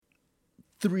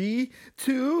3,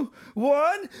 2,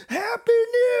 1. Happy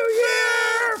New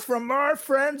Year from our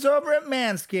friends over at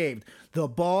Manscaped. The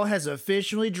ball has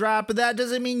officially dropped, but that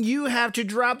doesn't mean you have to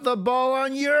drop the ball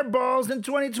on your balls in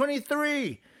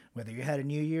 2023. Whether you had a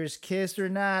New Year's kiss or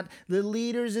not, the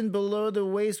leaders in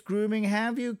below-the-waist grooming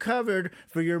have you covered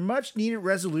for your much-needed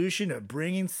resolution of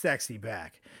bringing sexy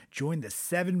back. Join the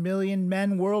 7 million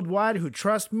men worldwide who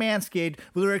trust Manscaped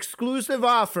with our exclusive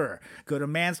offer. Go to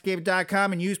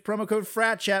manscaped.com and use promo code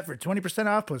FRATCHAT for 20%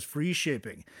 off plus free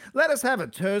shipping. Let us have a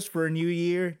toast for a new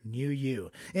year, new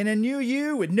you, and a new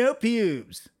you with no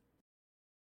pubes.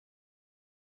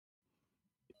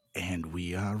 And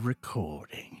we are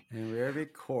recording. And we're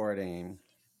recording.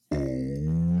 Oh,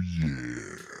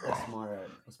 yeah. Let's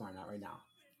smart out right now.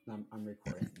 I'm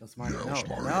recording. Let's smart Yeah, no, let's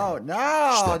smart no, out.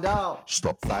 no, no.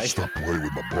 Stop playing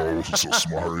with my balls. It's so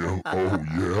Mario.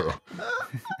 Oh,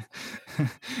 yeah.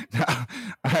 Now,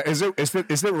 is it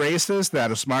racist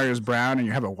that Osmario's brown and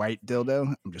you have a white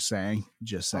dildo? I'm just saying.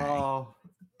 Oh.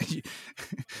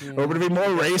 Or would it be more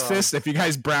I guess racist so. if you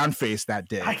guys brown faced that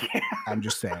dick? I'm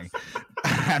just saying.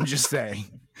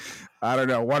 I don't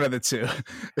know. One of the two.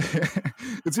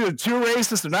 It's either too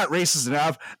racist or not racist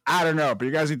enough. I don't know. But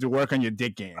you guys need to work on your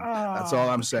dick game. That's all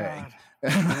I'm saying.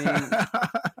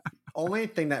 Only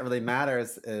thing that really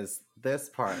matters is this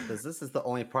part, because this is the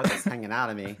only part that's hanging out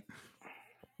of me. This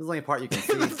is the only part you can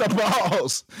see.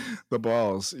 The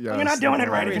balls. Yes. You're not doing it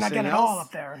right if you're not Everything getting it all else?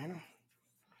 up there. You know?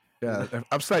 Yeah,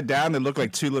 upside down, they look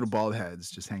like two little bald heads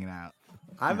just hanging out.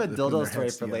 I have a They're putting dildo their story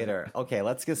heads for together. later. Okay,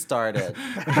 let's get started.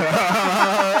 We're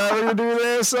gonna do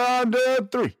this on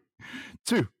 3,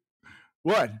 2,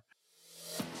 1.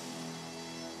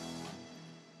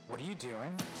 What are you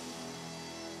doing?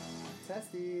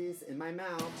 Testes in my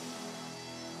mouth.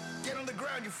 Get on the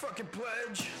ground, you fucking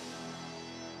pledge.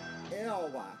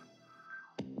 Ew.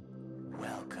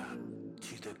 Welcome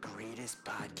to the greatest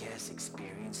podcast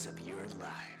experience of your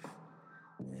life.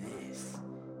 This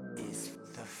is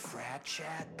the Frat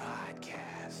Chat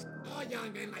Podcast. All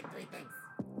young men like three things.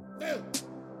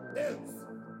 Dudes,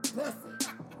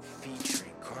 pussy.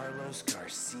 Featuring Carlos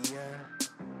Garcia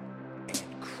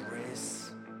and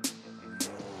Chris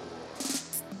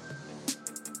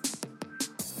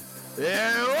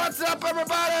Yeah, what's up,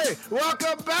 everybody?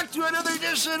 Welcome back to another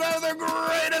edition of the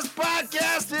greatest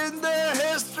podcast in the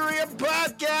history of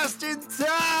podcasting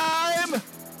time.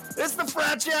 It's the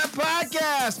Frat Chat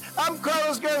Podcast. I'm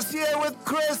Carlos Garcia with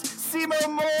Chris Simo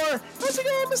Moore. How's it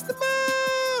going, Mr.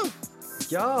 Mo?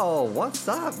 Yo, what's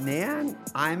up, man?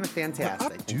 I'm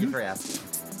fantastic. Thank you dude? for asking.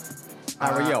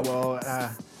 How are you?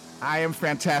 I am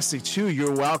fantastic too.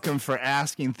 You're welcome for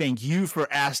asking. Thank you for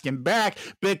asking back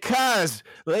because,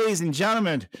 ladies and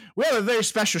gentlemen, we have a very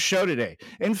special show today.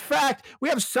 In fact, we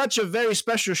have such a very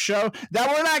special show that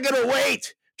we're not going to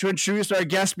wait to introduce our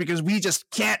guest because we just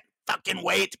can't fucking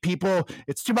wait, people.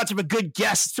 It's too much of a good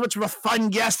guest. It's too much of a fun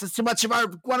guest. It's too much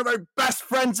of one of our best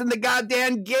friends in the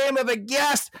goddamn game of a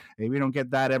guest. Hey, we don't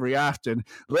get that every often.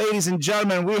 Ladies and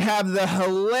gentlemen, we have the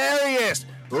hilarious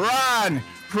Ron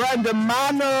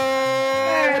Prendamano.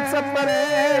 Hey, What's up, buddy?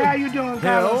 Hey, how you doing,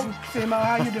 Carlos? Simo,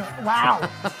 how you doing? Wow.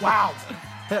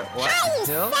 What?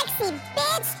 Hill? Sexy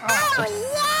bitch. Oh,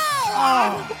 yay.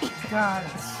 Oh, God.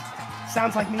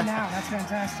 Sounds like me now. That's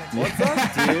fantastic. What's up,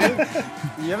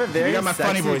 dude? You have a very You got my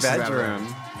funny sexy voices out there.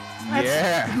 bedroom.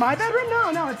 That's my bedroom?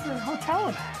 No, it's a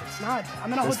hotel. It's not.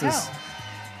 I'm in a hotel.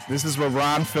 This is where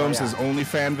Ron films his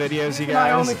OnlyFans videos, you My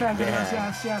guys. OnlyFans videos,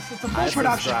 Yeah. yes. It's a I full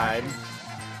production. subscribe.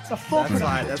 It's a full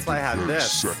production. That's why I have Very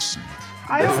this. sexy.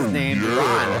 I This is don't. named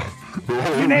Ron.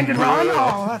 You named it Ron?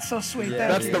 Oh, that's so sweet. Yeah,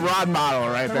 Thank That's you. the Ron model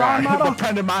right The there. Ron model? The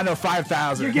Prendamano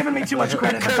 5000. You're giving me too much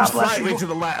credit. Curve God bless slightly you. to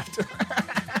the left.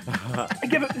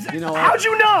 You know what? How'd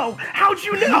you know?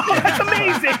 That's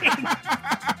amazing.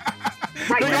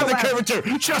 Right We to got the left. curvature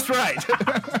just right.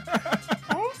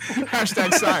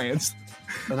 Hashtag science.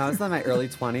 When I was in my early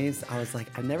 20s, I was like,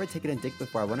 I've never taken a dick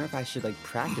before. I wonder if I should like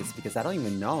practice because I don't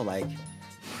even know like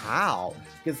how.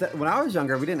 Because when I was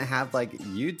younger, we didn't have like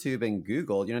YouTube and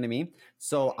Google. You know what I mean?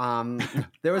 So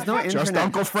there was no internet. Just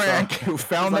Uncle Frank So- who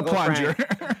found the Uncle plunger.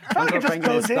 Frank. Like it just Frank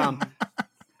and his goes in. thumb.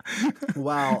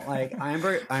 Wow, like I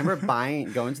remember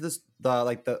going to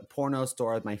the porno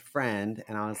store with my friend,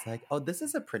 and I was like, oh, this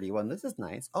is a pretty one. This is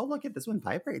nice. Oh, look at this one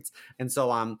vibrates. And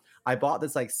so I bought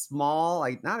this like small,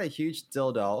 like not a huge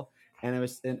dildo, and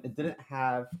it didn't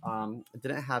have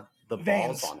the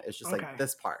Veins. balls on it. It's just Okay. like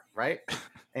this part, right?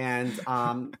 And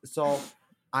so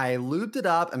I lubed it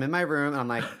up. I'm in my room and I'm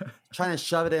like trying to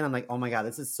shove it in. I'm like, oh my God,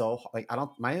 this is so like,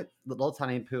 my little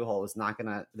tiny poo hole is not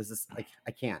gonna, this is like,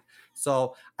 I can't.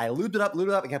 So I lubed it up.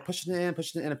 I kept pushing it in.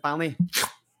 And finally,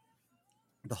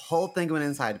 the whole thing went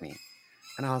inside me.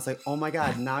 And I was like, oh my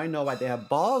God, now I know why they have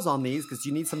balls on these, because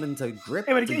you need something to grip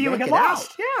You would to get yank it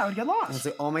lost. out. Yeah, I would get And I was lost.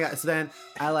 like, oh my God. So then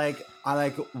I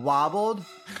wobbled.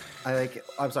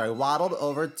 Waddled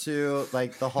over to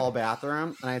like the hall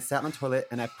bathroom, and I sat on the toilet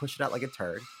and I pushed it out like a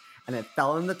turd, and it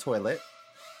fell in the toilet.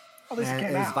 At least it And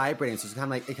came it was out. vibrating, so it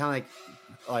kind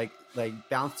of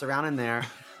bounced around in there.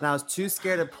 And I was too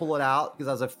scared to pull it out because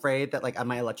I was afraid that like I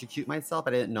might electrocute myself.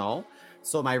 I didn't know.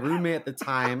 So my roommate at the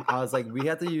time, I was like, we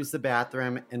have to use the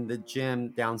bathroom in the gym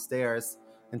downstairs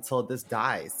until this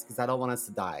dies, because I don't want us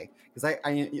to die. Because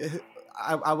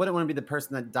I wouldn't want to be the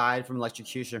person that died from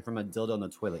electrocution from a dildo in the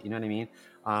toilet. You know what I mean?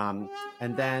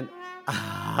 And then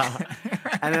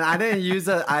I didn't use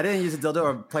a dildo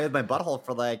or play with my butthole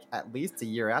for like at least a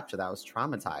year after that. I was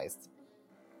traumatized.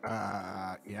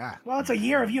 Yeah. Well, it's a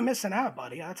year of you missing out,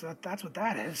 buddy. That's what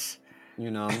that is. You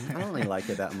know, I don't really like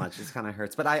it that much. It kind of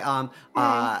hurts. But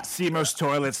Simo's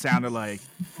toilet sounded like.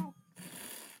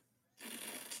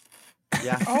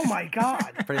 yeah, Oh my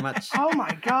god. pretty much. Oh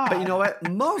my god. But you know what?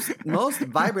 Most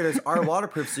vibrators are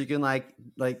waterproof, so you can like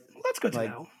That's good to like-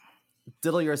 know.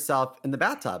 diddle yourself in the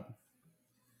bathtub.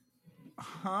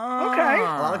 Okay.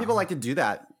 A lot of people like to do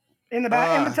that. In the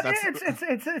back,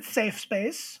 that's- it's safe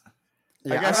space.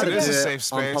 Yeah, guess I it like is to a do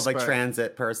safe on space, public but-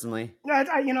 transit personally. But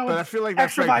I feel like that's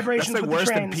extra like vibrations with the worse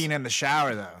than trains. peeing in the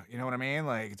shower, though. You know what I mean?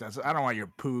 Like, I don't want your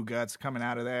poo guts coming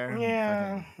out of there.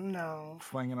 Yeah, no, fucking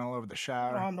flinging all over the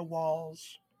shower. on the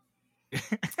walls.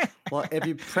 Well, if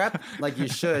you prep like you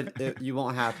should, you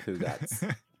won't have poo guts.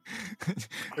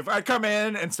 If I come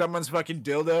in and someone's fucking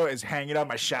dildo is hanging on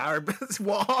my shower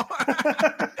wall,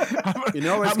 You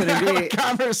know what it's I'm gonna have be? a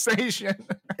conversation.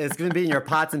 It's gonna be in your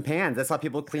pots and pans. That's how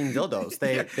people clean dildos.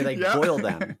 They Yeah. boil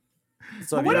them.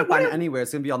 So if What you don't if- find what it if- anywhere,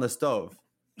 it's gonna be on the stove.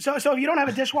 So if you don't have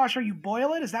a dishwasher, you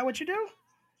boil it. Is that what you do?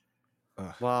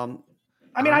 Well,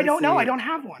 I mean, I don't know. I Honestly- don't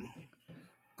have one.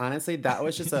 honestly, that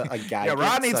was just a gag. Yeah,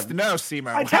 Rod gift, needs so to know,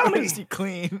 Simo. Tell How me. is he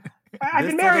clean? I've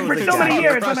This been married for dildo is so many exactly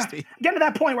years. I'm rusty. getting to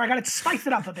that point where I got to spice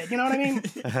it up a bit. You know what I mean?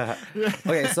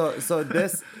 Okay, so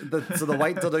the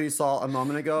white dildo you saw a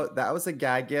moment ago, that was a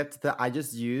gag gift that I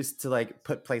just used to like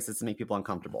put places to make people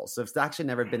uncomfortable. So it's actually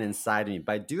never been inside of me,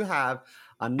 but I do have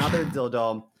another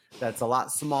dildo that's a lot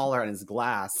smaller and it's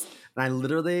glass, and I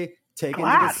literally take it into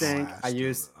the Glass? sink. Glass I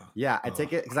use I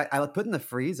take it because I put it in the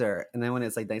freezer, and then when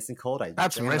it's like nice and cold, I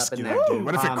That's jam it up risky, in though, there. dude.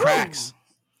 What if it Um, cracks?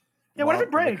 Yeah. What if Well,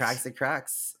 it breaks? If it cracks, it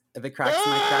cracks. If it cracks, it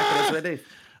might crack. It is what it is.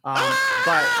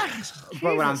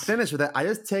 But when I'm Jesus. finished with it, I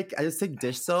just take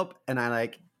dish soap and I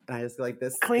just go like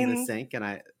this in Clean- the sink, and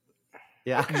I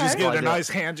You just that's all give I it a do. nice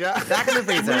hand job. back in the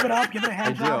freezer. Move it up, give it a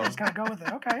hand I job, do. just kind of go with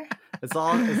it. Okay. It's all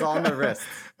on the wrist.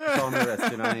 It's all on the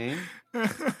wrist. You know what I mean?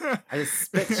 I just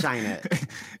spit shine it.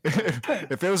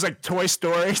 If it was like Toy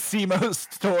Story, Simo's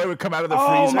toy would come out of the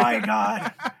Oh freezer. my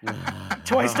God.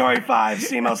 Toy Story 5,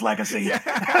 Simo's Legacy.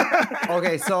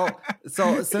 Okay, so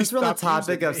since we're on the Stop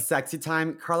topic using of me. sexy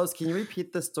time, Carlos, can you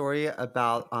repeat the story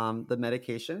about the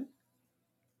medication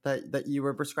that you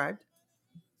were prescribed?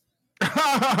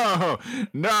 Oh,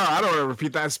 no, I don't want to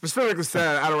repeat that. I specifically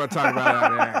said I don't want to talk about it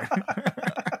on air.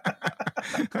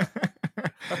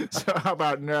 So how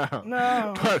about no?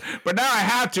 No. But now I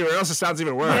have to, or else it sounds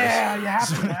even worse. Yeah, you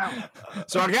have to now.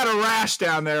 So I got a rash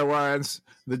down there once.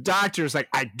 The doctor's like,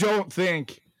 I don't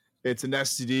think it's an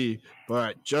STD,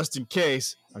 but just in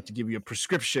case, I have to give you a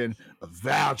prescription of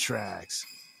Valtrex.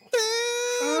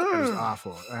 It was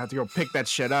awful. I had to go pick that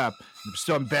shit up. It was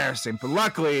so embarrassing. But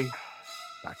luckily,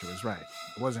 doctor was right.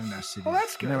 It wasn't an STD. Well,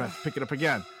 that's I never good. have to pick it up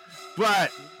again.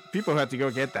 But people had to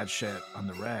go get that shit on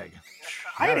the reg.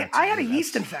 I had a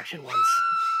yeast infection once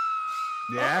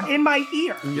Yeah? in my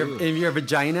ear. In your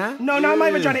vagina? No, not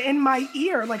my vagina, in my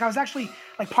ear. Like I was actually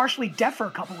like partially deaf for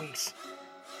a couple weeks.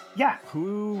 Yeah,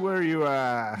 Who were you?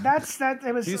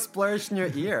 it was. You splurged in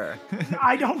your ear.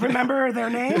 I don't remember their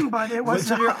name, but it was.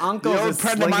 Which of your uncles old is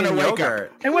Prenda slinging Mano wake up.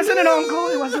 yogurt? It wasn't an uncle.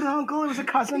 It wasn't an uncle. It was a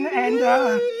cousin, and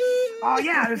oh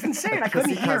yeah, it was insane. I couldn't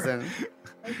Kissing hear. cousin.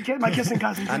 My kissing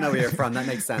cousin. I know where you're from. That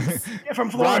makes sense. Yeah, from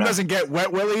Ron Florida. doesn't get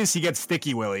wet willies, he gets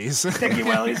sticky willies. Sticky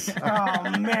Willies. Oh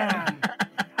man.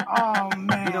 Oh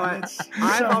man. You know what? It's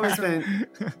I've so always true. been.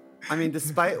 I mean,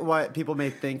 despite what people may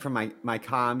think from my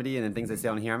comedy and the things I say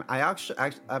on here,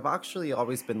 I've actually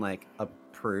always been like a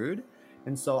prude,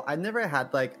 and so I never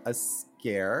had like a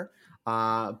scare.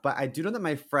 But I do know that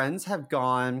my friends have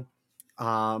gone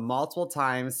multiple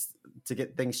times to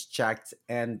get things checked,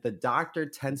 and the doctor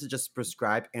tends to just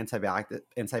prescribe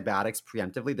antibiotics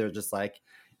preemptively. They're just like,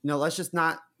 let's just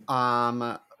not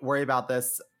worry about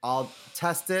this. I'll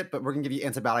test it, but we're gonna give you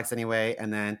antibiotics anyway.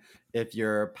 And then if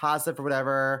you're positive or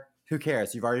whatever, who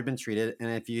cares? You've already been treated, and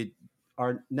if you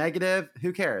are negative,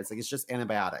 who cares? Like it's just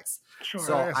antibiotics. Sure.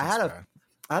 So Yes, I had it's a bad.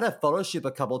 I had a photo shoot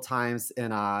a couple times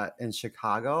in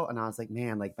Chicago, and I was like,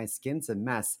 man, like my skin's a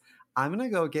mess. I'm gonna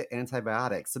go get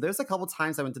antibiotics. So there's a couple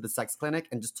times I went to the sex clinic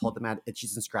and just told them I had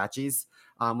itchies and scratchies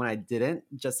when I didn't,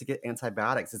 just to get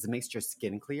antibiotics, as it makes your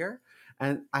skin clear.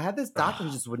 And I had this doctor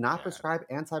who just would not prescribe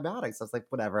antibiotics. I was like,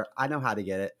 whatever, I know how to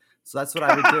get it. So that's what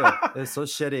I would do. It was so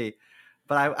shitty.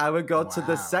 But I would go to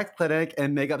the Wow. sex clinic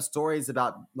and make up stories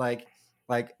about like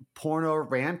porno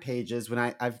rampages when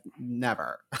I've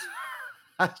never.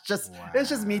 It's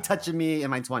just me touching me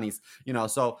in my 20s, you know.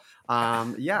 So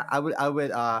yeah, I would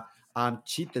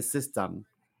cheat the system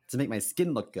to make my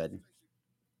skin look good.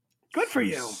 Good for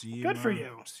you. Good for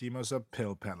you. Simo's a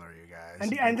pill peddler, you guys. And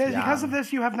because Yeah. of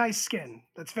this, you have nice skin.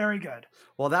 That's very good.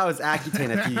 Well, that was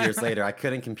Accutane a few years later. I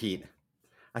couldn't compete.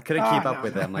 I couldn't keep up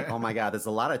with them. Like, oh my god, there's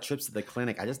a lot of trips to the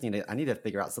clinic. I need to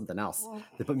figure out something else.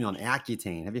 They put me on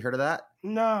Accutane. Have you heard of that?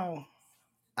 No.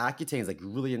 Accutane is like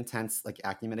really intense, like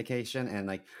acne medication, and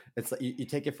like it's like you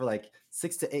take it for like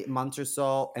 6 to 8 months or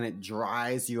so, and it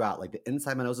dries you out. Like the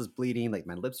inside of my nose was bleeding, like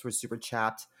my lips were super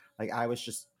chapped, like I was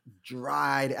just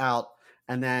dried out,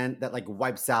 and then that like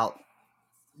wipes out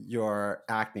your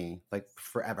acne like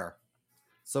forever.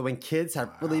 So when kids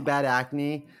have really bad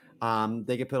acne,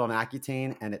 they get put on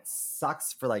Accutane, and it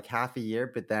sucks for like half a year,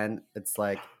 but then it's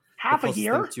like Half the a closest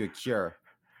year? thing to a cure.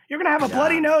 You're going to have a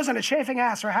bloody Yeah. nose and a chafing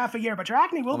ass for half a year, but your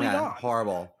acne will Oh be my God, gone.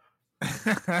 horrible.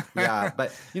 Yeah,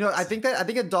 but you know, I think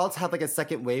adults have like a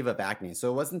second wave of acne. So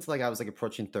it wasn't until like I was like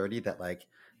approaching 30 that like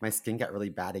my skin got really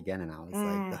bad again, and I was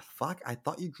like, the fuck? I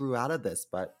thought you grew out of this,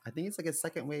 but I think it's like a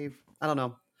second wave. I don't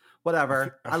know.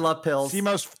 Whatever. I love pills.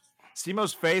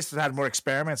 Simo's face has had more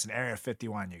experiments in Area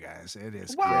 51, you guys. It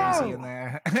is Whoa. crazy in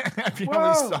there. If you Whoa.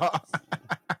 only saw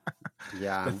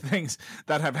Yeah. the things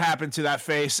that have happened to that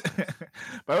face.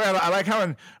 But I like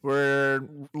how we're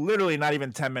literally not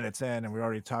even 10 minutes in, and we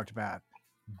already talked about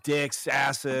dicks,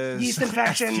 asses, Yeast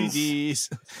infections. STDs,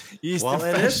 yeast Well,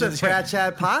 it is the infections. Frat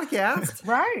Chat podcast.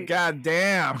 Right. God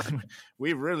damn.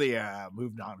 We really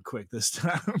moved on quick this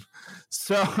time.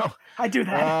 So I do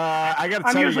that. I gotta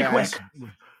I'm tell usually you guys. quick.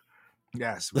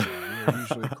 Yes, we're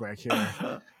usually quick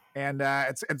here. And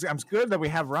it's good that we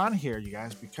have Ron here, you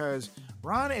guys, because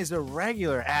Ron is a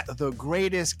regular at the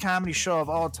greatest comedy show of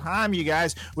all time, you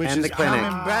guys, which And is the clinic.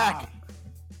 coming back.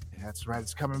 That's right,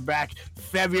 it's coming back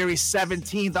February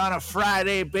 17th on a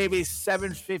Friday, baby,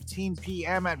 7:15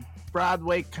 p.m. at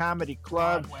Broadway Comedy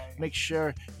Club. Broadway. Make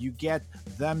sure you get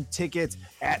them tickets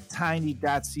at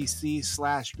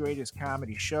tiny.cc/greatest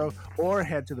comedy show, or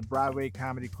head to the Broadway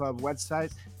Comedy Club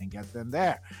website and get them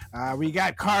there. We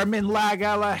got Carmen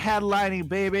Lagala headlining,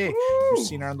 baby. You've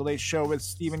seen her on The Late Show with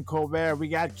Stephen Colbert. We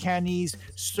got Kenny's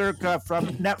Circa from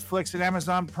Netflix and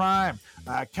Amazon Prime.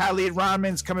 Khalid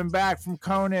Rahman's coming back from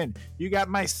Conan. You got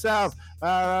myself,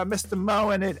 Mr.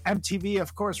 Moen at MTV,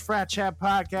 of course, Frat Chat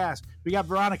Podcast. We got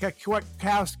Veronica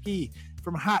Kwiatkowski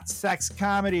from Hot Sex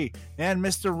Comedy, and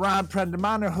Mr. Ron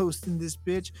Prendamano hosting this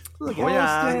bitch. Look at, Oh,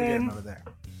 yeah. look at him over there.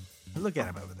 Look at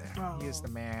him over there. He is the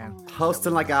man.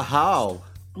 Hosting like a hoe.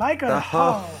 Like The a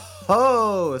hoe.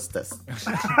 hostess.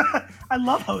 I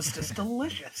love Hostess.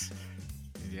 Delicious.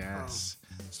 Yes.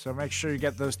 So make sure you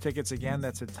get those tickets again.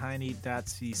 That's at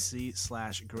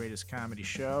tiny.cc/greatest comedy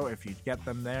show. If you get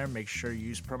them there, make sure you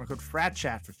use promo code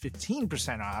FRATCHAT for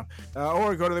 15% off,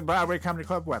 or go to the Broadway Comedy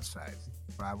Club website,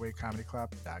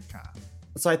 BroadwayComedyClub.com.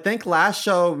 So I think last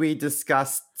show we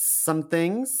discussed some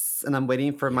things, and I'm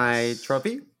waiting for my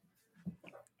trophy.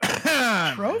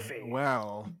 Trophy.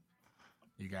 Well,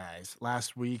 you guys,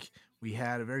 last week we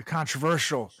had a very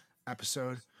controversial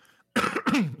episode.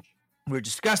 We were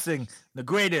discussing the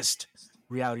greatest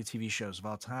reality TV shows of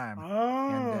all time.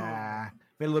 And we had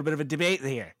a little bit of a debate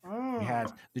here. We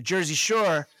had The Jersey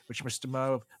Shore, which Mr.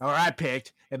 Mo, or I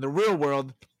picked, and The Real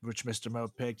World, which Mr. Mo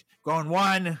picked, going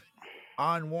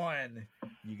 1-on-1,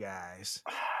 you guys.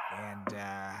 And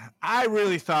I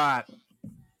really thought,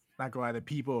 not gonna lie, the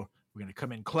people were gonna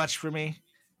come in clutch for me.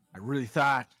 I really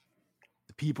thought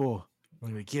the people were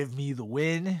gonna give me the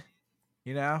win,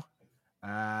 you know? But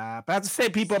I have to say,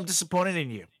 people, I'm disappointed in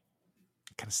you.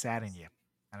 Kind of sad in you.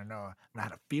 I don't know how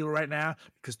to feel right now,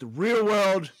 because The Real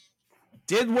World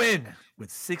did win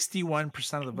with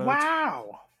 61% of the votes.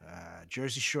 Wow.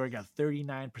 Jersey Shore got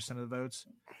 39% of the votes.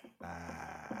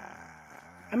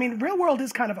 I mean, Real World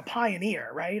is kind of a pioneer,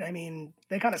 right? I mean,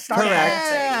 they kind of started Correct.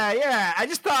 that thing. Yeah. I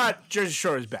just thought Jersey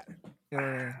Shore was better.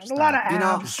 There's a lot of You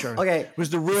know, abs. Sure. okay. It was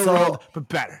The Real So- World, but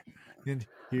better. And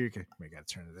here you go. I gotta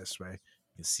turn it this way. You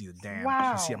can see the dam. You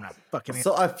Wow. can see I'm not fucking it.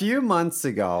 So a few months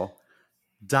ago,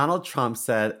 Donald Trump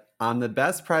said, "I'm the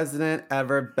best president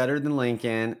ever, better than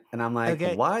Lincoln." And I'm like,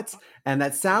 Okay. what? And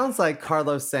that sounds like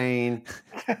Carlos saying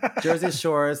Jersey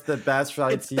Shore is the best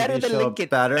reality It's better TV than show, Lincoln.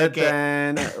 better Okay.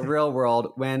 than Real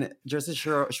World, when Jersey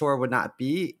Shore would not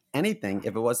be anything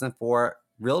if it wasn't for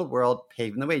Real World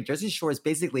paving the way. Jersey Shore is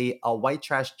basically a white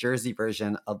trash Jersey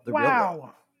version of the Real World.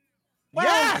 Wow. Well,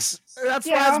 Yes, that's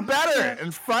why yeah. it's better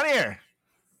and funnier.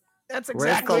 That's Where's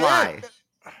exactly the lie? it.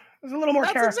 There's a little more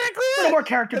That's character. exactly A little it. more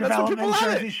character And that's what development in people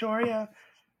love Jersey it. Shore, yeah.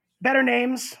 Better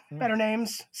names,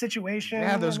 situation.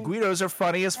 Yeah, those I mean- Guidos are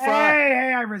funny as fuck.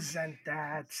 Hey, I resent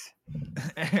that.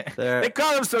 They're They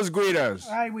call themselves Guidos.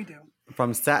 We do.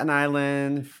 from Staten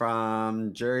Island,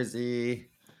 from Jersey,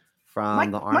 from My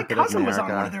the armpit cousin of was on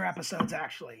one of America. their episodes,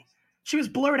 actually. She was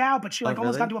blurred out, but she almost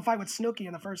really? got into a fight with Snooki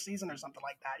in the first season or something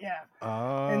like that. Yeah.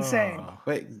 Oh. Insane.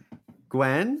 Wait,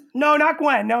 Gwen? No, not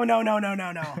Gwen. No.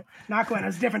 Not Gwen.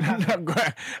 It's a different cousin. No,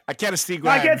 Gwen. I can't see No,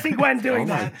 Gwen. I can't see Gwen doing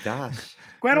Oh my that. gosh.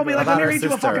 Gwen will be like, How let me about read her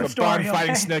you a fucking sister? The Bond story.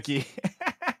 fighting Okay? Snooki.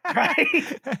 Right? Hey,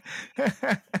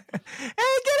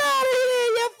 get out of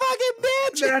here, you fucking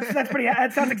bitch! That's pretty.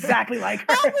 That sounds exactly like her.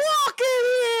 I'm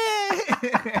walking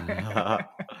here.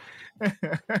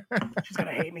 She's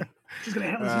gonna hate me. She's gonna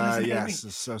hate me. Yes.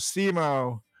 So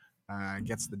Simo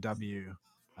gets the W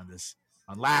on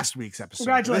last week's episode.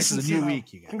 Congratulations, This is a new Simo.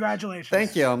 week, you guys. Congratulations.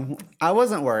 Thank you. I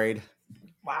wasn't worried.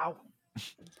 Wow.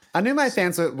 I knew my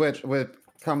fans would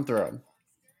come through.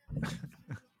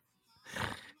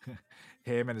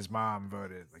 Him and his mom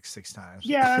voted like 6 times.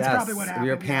 Yeah, that's Yes, probably what happened.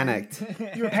 we were yeah. panicked.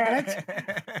 You were panicked?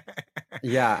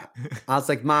 Yeah. I was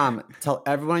like, Mom, tell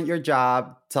everyone at your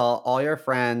job, tell all your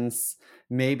friends.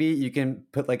 Maybe you can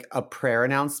put like a prayer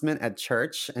announcement at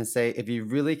church and say, if you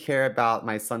really care about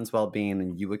my son's well-being,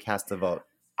 then you would cast a vote.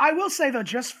 I will say though,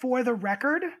 just for the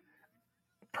record,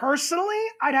 personally,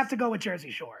 I'd have to go with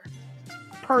Jersey Shore.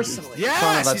 Personally.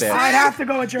 Yes, Son of a bitch. I'd have to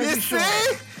go with You Jersey Shore.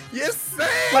 see? You see?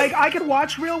 Like, I could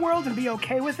watch Real World and be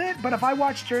okay with it, but if I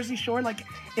watched Jersey Shore, like,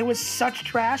 it was such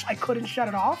trash, I couldn't shut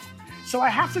it off. So I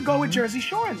have to go with Jersey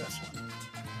Shore in this one.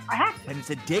 I have to. And it's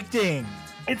addicting.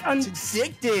 It's It's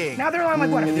addicting. Now they're on,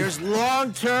 like, what? And there's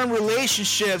long-term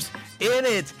relationships in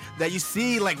it that you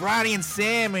see, like Ronnie and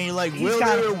Sam, and you're like, He's will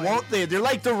got they a or point. won't they? They're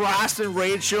like the Ross and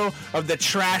Rachel of the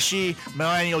trashy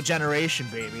millennial generation,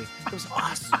 baby. It was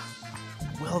awesome.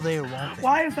 Will they or won't they?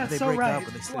 Why is that They so break right? up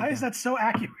and they stay Why is together. that so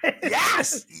accurate?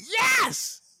 Yes!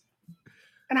 Yes!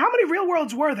 And how many Real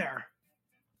Worlds were there?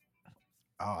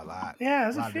 Oh, a lot. Yeah,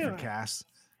 there's a a lot of few. different casts.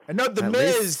 And no, The At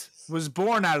Miz least- was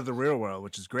born out of the Real World,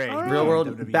 which is great. Oh. Real World,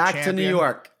 WWE back to New champion.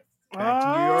 York. Back to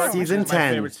New York, which Season is my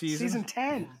 10. favorite season. Season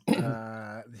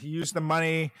 10. He used the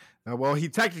money. Well, he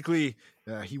technically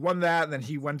he won that, and then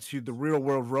he went to the Real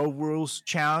World Road Rules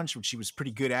Challenge, which he was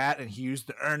pretty good at, and he used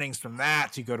the earnings from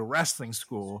that to go to wrestling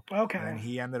school. Okay. And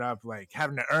he ended up like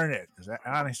having to earn it because it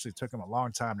honestly took him a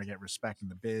long time to get respect in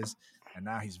the biz, and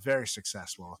now he's very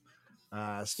successful.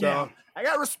 So Yeah. I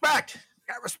got respect.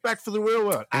 Got respect for the Real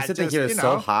World. I used to think he was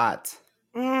so hot.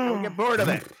 I would get bored of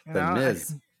it. You The know?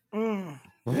 Miz.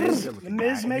 Miz, The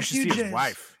Miz makes you should see his jizz.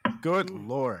 wife. Good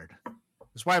lord,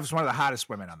 his wife is one of the hottest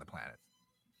women on the planet,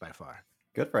 by far.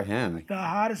 Good for him. The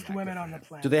hottest women on the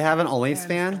planet. Do they have an OnlyFans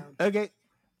fan? Okay.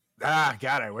 Ah,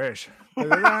 God, I wish. But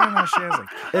no, she has,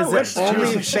 like- Is wish it so.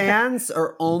 OnlyFans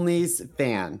or Only's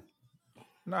fan?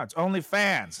 no, it's only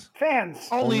fans. Fans.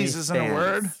 Only's isn't a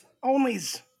word.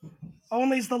 Only's.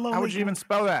 Only's the low How would you even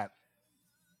spell that?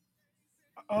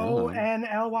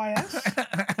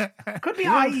 ONLYS? Could be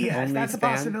IES. That's a OnlyFans?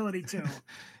 possibility too.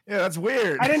 Yeah, that's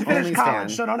weird. I didn't finish OnlyFans.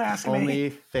 college, so don't ask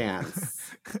me. OnlyFans.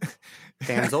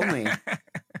 Fans only.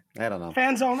 I don't know.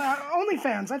 Fans only.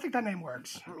 OnlyFans. I think that name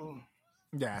works.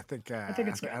 Yeah, I think. I think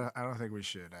it's I don't think we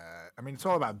should. I mean, it's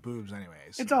all about boobs,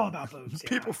 anyways. It's all about boobs. Yeah.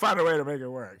 People find a way to make it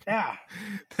work. Yeah.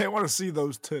 They want to see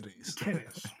those titties.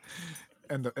 Titties.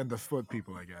 and the foot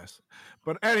people, I guess.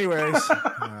 But anyways,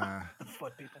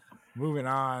 Foot people. moving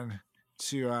on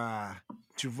to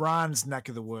Ron's neck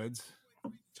of the woods,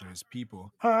 to his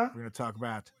people. Huh? We're gonna talk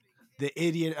about the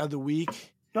idiot of the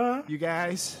week, Huh? you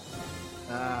guys.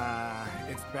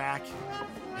 It's back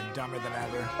and dumber than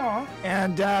ever, Aw.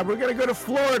 and we're gonna go to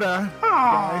Florida.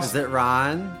 Aw. Is it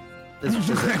Ron? Is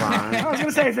it I Ron? was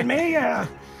gonna say, is it me? Yeah.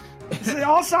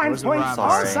 All signs Was it point. Ron? All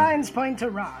Sorry. signs point to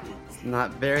Ron.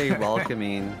 Not very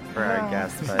welcoming for our No,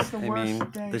 guests, this but is the I worst mean,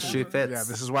 day the shoe ever. fits. Yeah,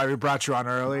 this is why we brought you on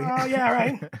early. Oh yeah,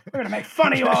 right. We're gonna make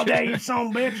fun of you all day, you son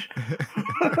of a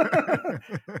bitch.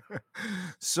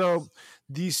 So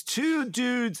these two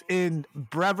dudes in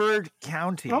Brevard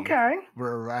County Okay.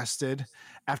 were arrested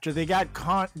after they got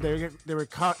caught. They were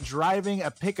caught driving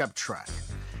a pickup truck,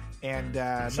 And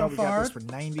So we got far? this for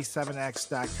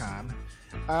 97x.com.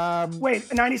 Wait,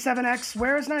 97X.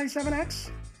 Where is 97X?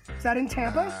 Is that in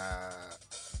Tampa?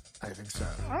 I think so.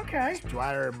 Okay.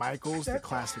 Dwyer Michaels, the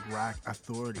classic rock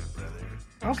authority brother.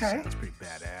 Okay. That's pretty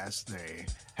badass. They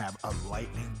have a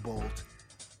lightning bolt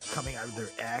coming out of their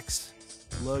X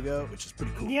logo, which is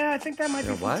pretty cool. Yeah, I think that might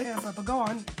be what? from Tampa, but go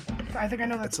on. I think I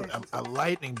know that's It's a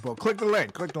lightning bolt. Click the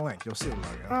link. You'll see the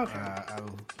logo. Okay.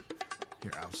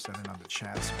 I'll send it on the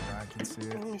chat so Ryan can see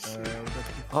Let me it. see.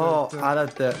 Oh, out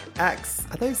of the X.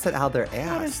 I thought you said out their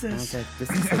ass. What is And I was this? like,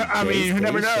 this is a I mean, gay who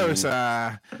never knows? station.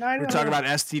 I We were know. talking about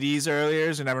STDs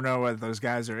earlier, so you never know what those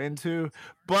guys are into.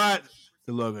 But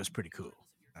the logo is pretty cool.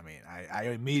 I mean, I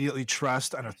immediately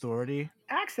trust an authority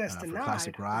Access for denied.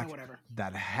 classic rock Whatever.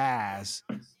 that has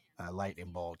a lightning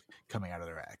bolt coming out of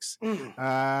their X. Mm.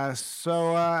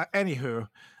 Anywho,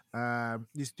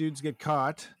 these dudes get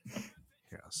caught.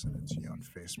 Here, I'll send it to you on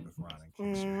Facebook, Ron,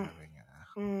 in case you're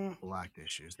having blocked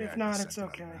issues. If I not, just it's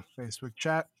sent it on okay. the Facebook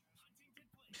chat.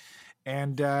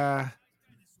 And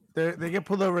they get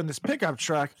pulled over in this pickup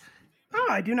truck. Oh,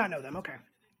 I do not know them. Okay.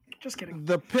 Just kidding.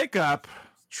 The pickup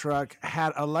truck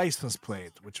had a license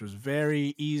plate, which was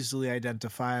very easily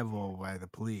identifiable by the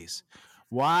police.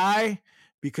 Why?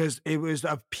 Because it was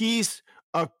a piece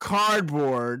of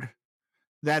cardboard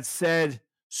that said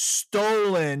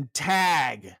stolen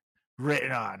tag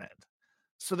written on it.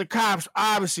 So the cops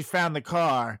obviously found the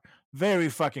car very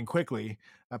fucking quickly.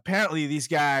 Apparently, these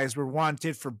guys were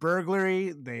wanted for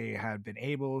burglary. They had been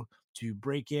able to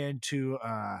break into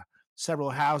several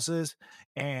houses,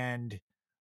 and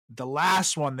the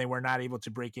last one they were not able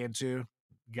to break into,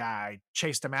 guy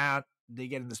chased them out. They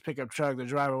get in this pickup truck, they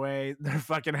drive away, they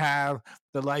fucking have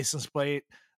the license plate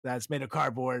that's made of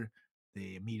cardboard.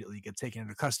 They immediately get taken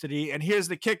into custody. And here's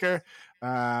the kicker.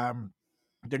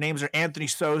 Their names are Anthony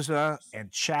Souza and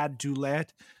Chad Dulett.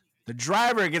 The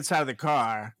driver gets out of the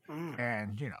car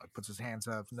and, puts his hands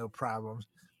up, no problems.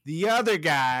 The other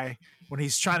guy, when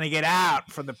he's trying to get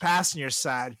out from the passenger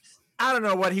side, I don't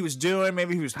know what he was doing.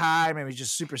 Maybe he was high. Maybe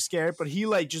just super scared. But he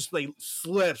just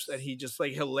slips and he just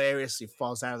hilariously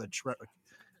falls out of the truck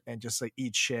and just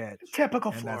eats shit.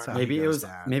 Typical And that's Florida. how he Maybe it goes was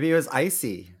down. maybe it was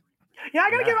icy. Yeah,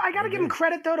 I gotta give him maybe.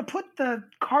 credit though to put the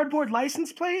cardboard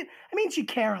license plate. It means you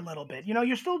care a little bit.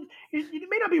 You're still you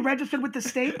may not be registered with the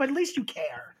state, but at least you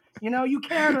care. You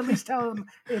care to at least tell them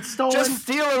it's stolen. Just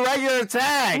steal a regular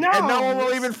tag, and no one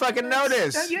will even fucking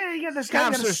notice. Yeah. This guy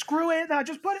Cops gotta are- screw it. No,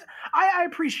 just put it. I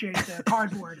appreciate the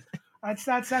cardboard. That's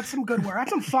some good work.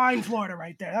 That's some fine Florida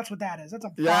right there. That's what that is. That's a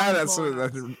fine Yeah, that's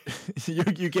Florida. you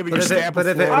give me But your if it- stamp. but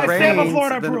of if it Florida. I stamp of rains,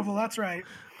 Florida then- approval. That's right.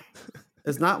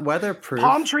 It's not weatherproof.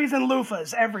 Palm trees and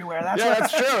loofahs everywhere. That's Yeah, what,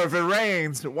 that's true. If it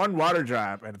rains, one water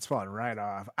drop and it's falling right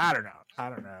off. I don't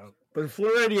know. But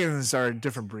Floridians are a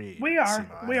different breed. We are. so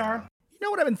I We don't are. know. You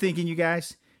know what I've been thinking, you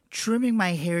guys? Trimming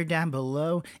my hair down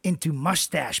below into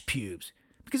mustache pubes.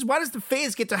 Because why does the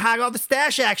face get to hog all the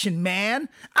stash action, man?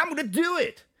 I'm gonna do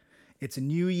it! It's a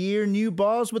new year, new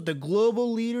balls with the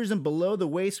global leaders in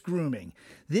below-the-waist grooming.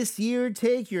 This year,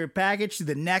 take your package to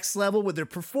the next level with their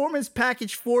Performance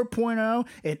Package 4.0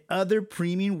 and other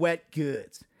premium wet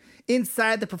goods.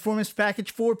 Inside the Performance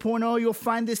Package 4.0, you'll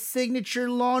find the Signature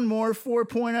Lawnmower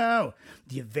 4.0.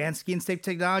 The advanced skin-safe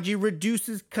technology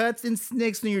reduces cuts and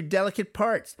snicks on your delicate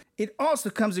parts. It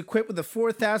also comes equipped with a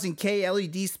 4000K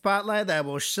LED spotlight that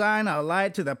will shine a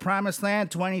light to the promised land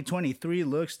 2023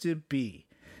 looks to be.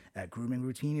 A grooming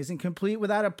routine isn't complete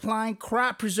without applying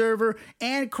Crop Preserver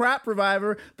and Crop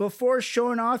Reviver before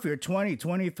showing off your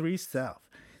 2023 self.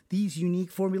 These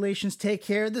unique formulations take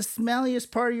care of the smelliest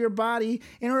part of your body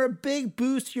and are a big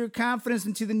boost to your confidence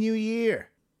into the new year.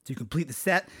 To complete the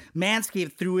set,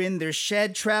 Manscaped threw in their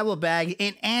Shed Travel Bag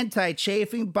and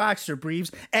anti-chafing boxer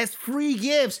briefs as free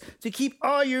gifts to keep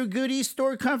all your goodies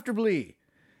stored comfortably.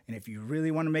 And if you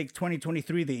really want to make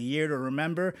 2023 the year to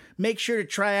remember, make sure to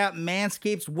try out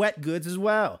Manscaped's wet goods as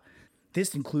well.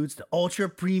 This includes the Ultra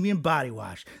Premium Body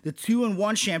Wash, the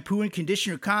 2-in-1 shampoo and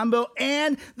conditioner combo,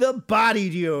 and the body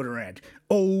deodorant.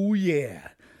 Oh yeah!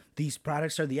 These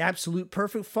products are the absolute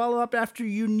perfect follow-up after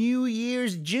your New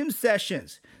Year's gym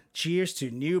sessions. Cheers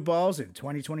to new balls in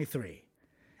 2023.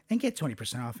 And get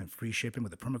 20% off and free shipping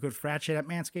with the promo code FRATCHAT at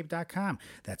manscaped.com.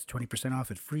 That's 20% off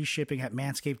and free shipping at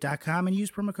manscaped.com and use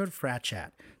promo code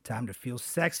FRATCHAT. Time to feel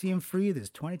sexy and free this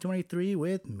 2023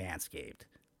 with Manscaped.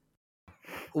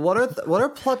 What are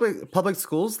public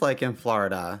schools like in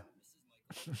Florida?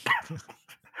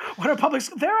 What are public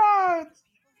schools?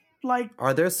 like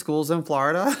Are there schools in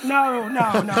Florida?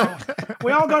 no.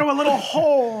 We all go to a little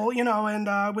hole,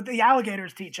 and with the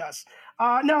alligators teach us.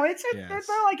 No, it's Yes.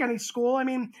 not like any school. I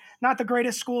mean, not the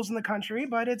greatest schools in the country,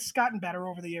 but it's gotten better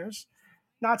over the years.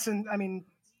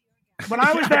 When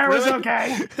I was there, it was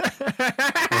okay.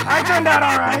 I turned out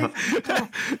all right.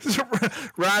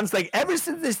 Ron's like, ever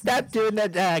since they stopped doing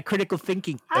that critical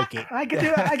thinking. Okay. I could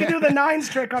do the nines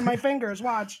trick on my fingers.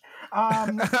 Watch. Oh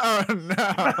no.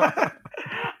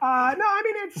 No, I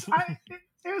mean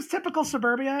it was typical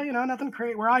suburbia. Nothing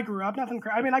crazy. Where I grew up, nothing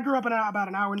crazy. I mean, I grew up about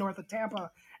an hour north of Tampa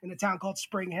in a town called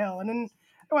Spring Hill, and then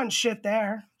there wasn't shit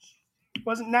there.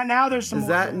 Wasn't now? There's some. Is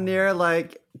that near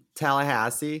like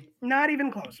Tallahassee? Not even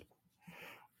close.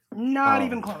 Not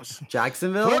even close.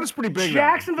 Jacksonville? Florida's pretty big.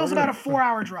 Jacksonville's about a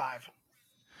 4-hour drive.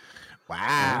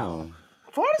 Wow. Oh.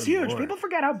 Florida's huge. Lord. People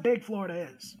forget how big Florida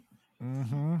is.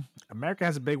 Mm-hmm. America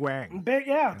has a big wang. Big,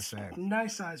 yeah. It's That's a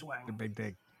nice size wang. a big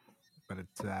dick. But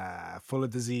it's full of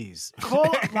disease.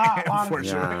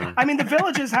 Unfortunately. Yeah. I mean, the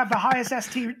villages have the highest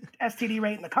STD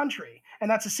rate in the country,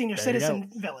 and that's a senior There you citizen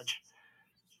village.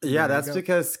 Yeah, There you that's go.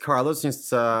 because Carlos used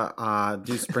to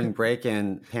do spring break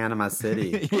in Panama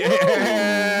City.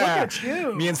 Yeah. Look at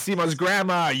you. Me and Simo's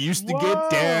grandma used to Whoa, get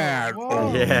down.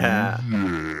 whoa. Yeah.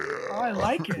 I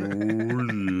like it.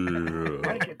 I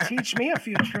like it. Teach me a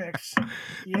few tricks.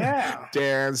 Yeah.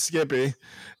 Darren, Skippy.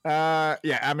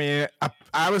 Yeah, I mean,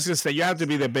 I was gonna say you have to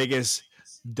be the biggest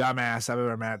dumbass I've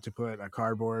ever met to put a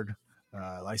cardboard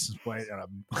license plate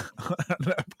on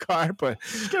a car, but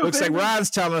looks like Ron's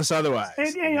telling us otherwise.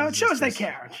 It shows they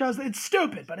care. It shows it's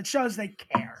stupid, but it shows they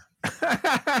care.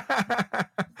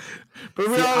 But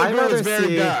we See, all I'd agree rather it's very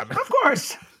see- dumb. Of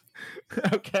course.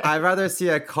 Okay. I'd rather see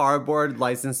a cardboard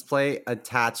license plate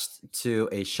attached to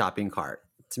a shopping cart.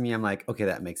 To me, I'm like, okay,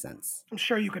 that makes sense. I'm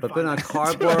sure you could But find putting a that.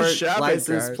 cardboard shopping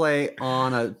license cart. plate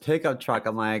on a pickup truck,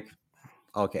 I'm like,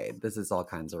 okay, this is all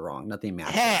kinds of wrong. Nothing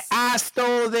matches. Hey, I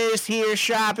stole this here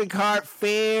shopping cart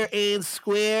fair and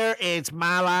square. It's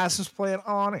my license plate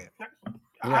on it.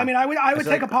 I mean, I would I feel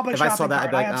take a like public if shopping I saw that, cart.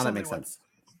 I'd be like, I oh, that absolutely makes would. sense.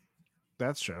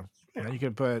 That's true. Yeah, you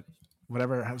could put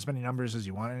whatever, as many numbers as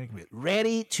you want, and it can be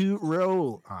ready to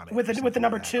roll on it. With or the something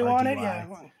number like that. 2 on it, RDY.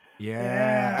 yeah.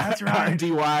 Yeah, that's right.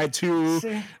 RDY2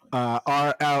 See?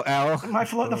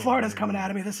 RLL. The Florida's coming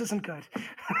out of me. This isn't good.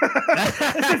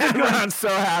 I'm so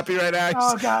happy right now.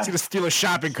 Oh, God. He's gonna steal a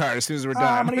shopping cart as soon as we're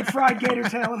I'm done. gonna eat fried gator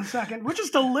tail in a second, which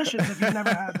is delicious if you've never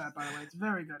had that, by the way. It's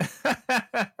very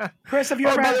good. Chris, have you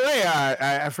Oh, ever by the had...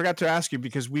 way, I forgot to ask you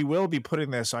because we will be putting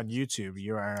this on YouTube.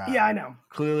 You are Yeah, I know.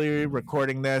 clearly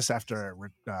recording this after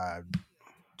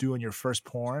doing your first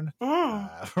porn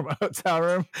from a hotel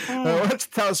room. Why don't you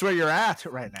tell us where you're at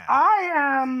right now? I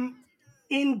am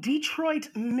in Detroit,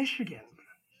 Michigan.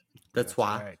 That's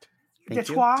why. Right. Thank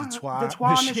you. Detroit,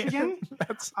 Michigan.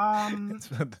 That's one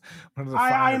of the I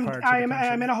finer parts of the am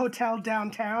country. in a hotel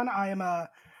downtown. I'm a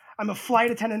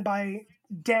flight attendant by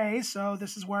day, so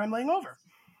this is where I'm laying over.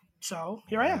 So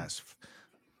here I am. Yes.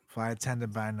 Flight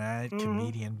attendant by night,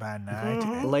 comedian by night.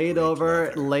 and Laid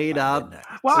over, laid up.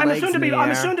 Well, I'm legs soon to in be the I'm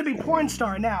air. soon to be porn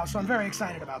star now, so I'm very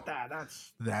excited about that.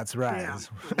 That's right.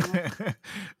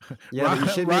 Yeah, but you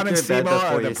should Ron make and your bed Simo before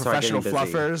are you the start getting professional busy.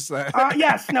 fluffers.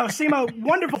 Yes, no, Simo,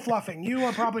 wonderful fluffing. You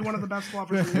are probably one of the best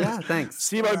fluffers. in the Yeah, industry. thanks.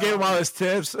 Simo gave him all his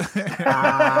tips. Ron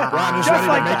is Just ready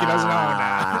like to make it his own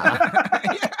now.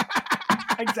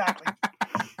 Exactly.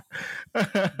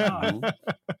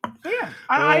 Yeah,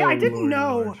 I didn't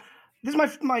know. This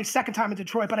is my second time in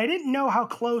Detroit, but I didn't know how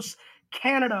close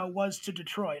Canada was to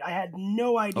Detroit. I had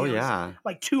no idea. Oh, It was yeah.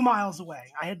 like 2 miles away.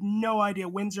 I had no idea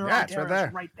Windsor, Yeah, it's Ontario, right is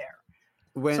there. right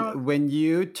there. When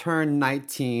you turn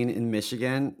 19 in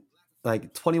Michigan,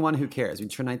 like 21, who cares? When you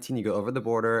turn 19, you go over the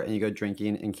border and you go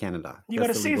drinking in Canada. You go to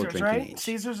That's the legal Caesars, drinking right? age.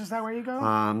 Caesars, is that where you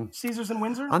go? Caesars in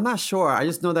Windsor? I'm not sure. I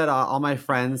just know that all my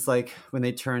friends, like when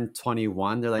they turn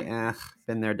 21, they're like,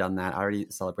 been there, done that. I already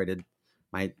celebrated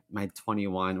my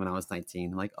 21 when I was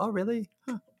 19. I'm like, oh, really?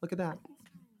 Huh, look at that.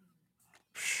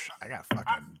 I got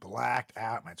fucking blacked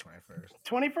out my 21st.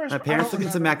 21st. My parents took me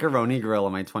to Macaroni Grill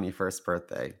on my 21st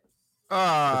birthday. with my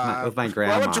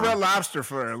Well, I went to grandma. Red Lobster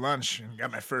for lunch and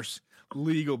got my first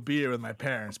legal beer with my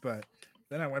parents, but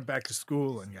then I went back to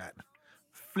school and got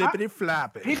flippity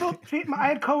floppy. I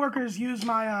had coworkers use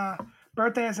my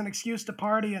birthday as an excuse to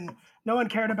party, and no one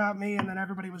cared about me, and then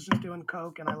everybody was just doing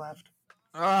coke, and I left.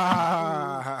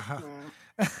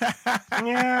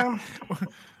 Yeah.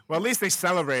 Well, at least they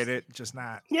celebrate it, just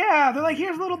not. Yeah, they're like,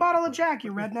 here's a little bottle of Jack,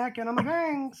 you redneck. And I'm like,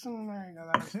 thanks. And there you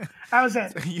go. That was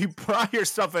it. You brought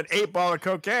yourself an 8-ball of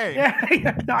cocaine. Yeah.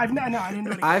 No, I didn't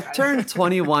do it again. I've turned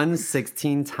 21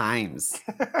 16 times.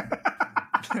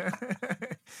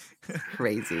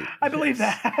 Crazy. I believe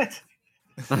that.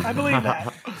 I believe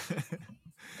that.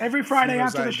 Every Friday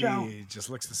Simo's after the ID show. just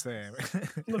looks the same.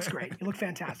 It looks great. You look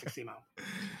fantastic, Simo.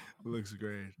 Looks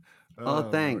great. Oh,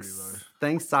 Lordy, thanks. Lord.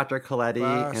 Thanks, Dr. Coletti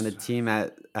and the Bust. team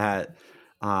at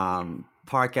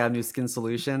Park Avenue Skin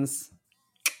Solutions.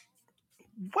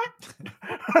 What?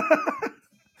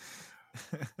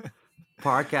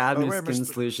 Park Avenue wait, Skin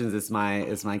Mr. Solutions is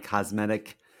my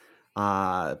cosmetic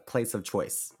place of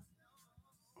choice.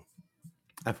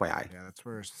 FYI. Yeah, that's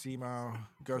where Simo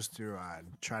goes to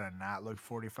try to not look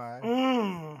 45.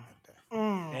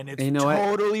 And it's You know what?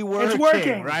 totally working. It's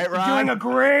working. Right, You're Ron? doing a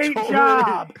great Totally.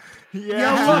 job.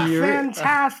 Yeah. You look Do you-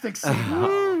 fantastic,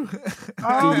 Simo. Do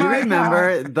Oh you my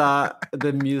remember God.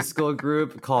 the musical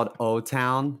group called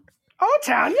O-Town?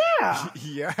 O-Town, yeah.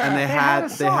 Yeah. And they had a had a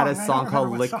song. I song don't called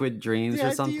remember what song. Liquid Dreams The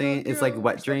or something. ideal It's like girl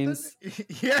Wet or something. Dreams.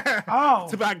 Yeah. Oh.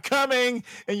 It's about coming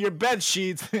in your bed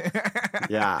sheets. Yeah.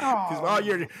 Because Oh, all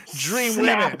your dream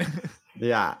snap. women.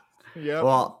 Yeah. Yep.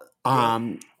 Well,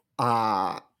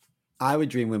 I would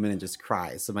dream women and just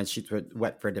cry. So my sheets were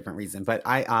wet for a different reason. But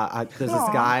there's this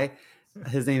Aw. guy,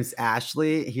 his name's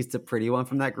Ashley. He's the pretty one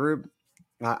from that group.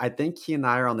 I think he and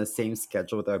I are on the same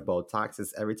schedule with our Botox.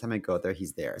 Is every time I go there,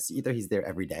 he's there. So either he's there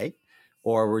every day,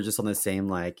 or we're just on the same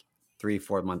like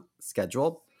 3-4 month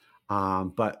schedule.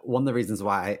 But one of the reasons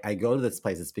why I go to this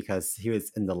place is because he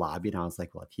was in the lobby, and I was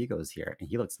like, well, if he goes here and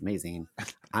he looks amazing,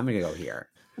 I'm gonna go here.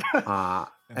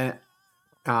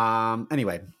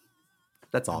 Anyway,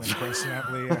 that's all. And then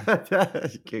coincidentally,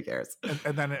 Who cares?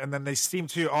 and then they seem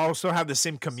to also have the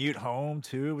same commute home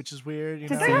too, which is weird. You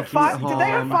Did know? they have five? Did they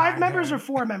have home. 5 members or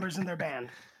 4 members in their band?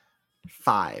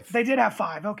 5. They did have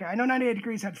 5. Okay, I know 98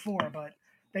 Degrees had 4, but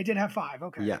they did have 5.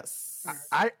 Okay. Yes.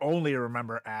 I only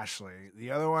remember Ashley.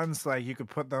 The other ones, like you could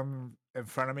put them in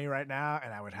front of me right now,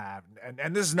 and I would have.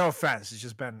 And this is no offense; it's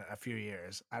just been a few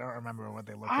years. I don't remember what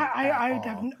they look like. I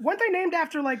weren't they named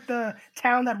after like the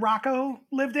town that Rocco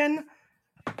lived in?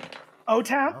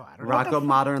 O-Town? Oh, I don't know. Rocco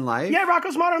Modern Life? Yeah,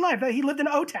 Rocco's Modern Life. He lived in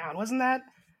O-Town. Wasn't that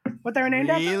what they were named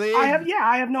Really? after?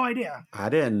 I have no idea. I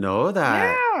didn't know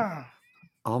that. Yeah.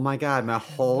 Oh my God, my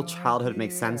whole childhood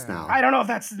makes sense now. I don't know if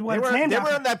that's what it's named They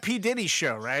after. were on that P Diddy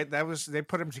show, right? That was they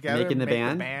put them together. Making the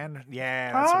Make Band?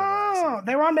 Yeah, that's what it was. Oh,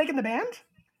 they were on Making the Band?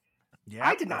 Yeah,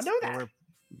 I did not know they that. were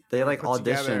They like put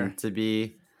together auditioned to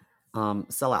be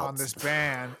sellouts. on this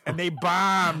band, and they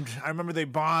bombed. I remember they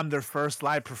bombed their first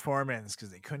live performance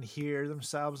because they couldn't hear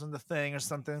themselves in the thing or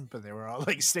something. But they were all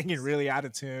like singing really out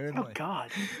of tune. Oh, like, God.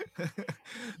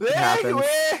 happens.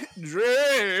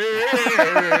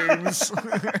 dreams.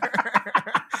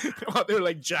 While they're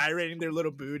like gyrating their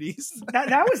little booties.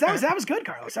 That was good,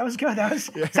 Carlos. That was good. That was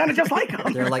sounded just like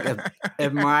him. They're like,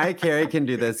 if Mariah Carey can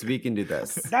do this, we can do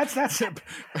this. That's how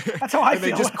I And they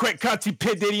feel. just quick cut to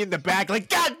P Diddy in the back, like,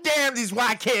 God damn these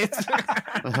white kids!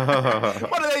 What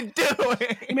are they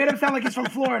doing? You made him sound like he's from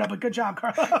Florida, but good job,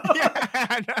 Carlos.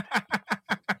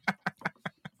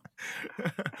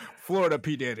 Florida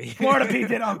P Diddy. Florida P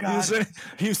did. Oh God.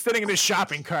 He was sitting in his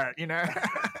shopping cart, you know.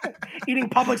 Eating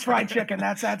Publix fried chicken.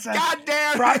 That's God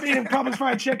damn. eating Publix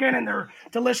fried chicken and their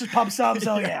delicious pub subs.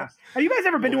 Oh yeah. Have you guys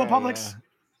ever been to a Publix?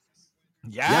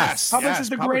 Yes. Publix yes, is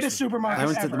the Publix greatest was- supermarket I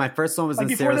went to ever. my first one was Like in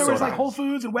before there was Sarasota. like Whole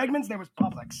Foods and Wegmans, there was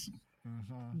Publix.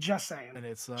 Mhm. Just saying. And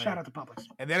it's like, Shout out to Publix.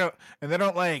 and they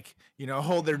don't like,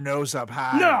 hold their nose up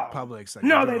high. No. in Publix. Like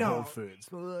No, do they Whole don't. Foods.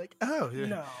 They're like, oh, yeah.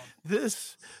 No.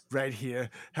 This right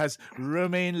here has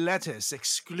romaine lettuce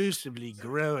exclusively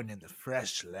grown in the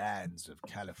fresh lands of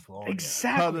California.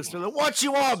 Exactly. Publix, they're like, what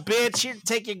you want, bitch? Here,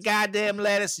 take your goddamn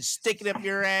lettuce and stick it up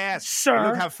your ass. Sir.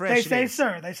 Look how fresh They it say is.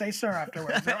 sir. They say sir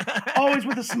afterwards. Always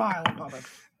with a smile in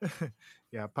Publix.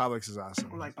 Yeah, Publix is awesome.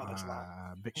 I like Publix a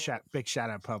lot. Big shout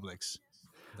out Publix.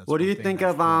 That's What do one you thing think that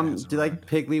of Florida has do you like around.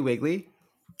 Piggly Wiggly?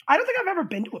 I don't think I've ever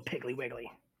been to a Piggly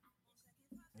Wiggly.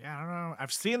 Yeah, I don't know.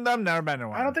 I've seen them, never been to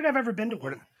one. I don't think I've ever been to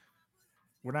one.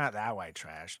 We're not that white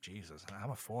trash. Jesus.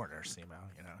 I'm a foreigner, Simo,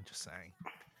 just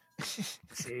saying.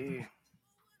 See.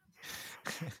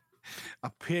 A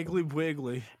Piggly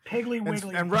Wiggly. Piggly And,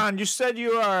 Wiggly. and Ron, you said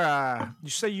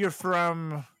you're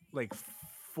from like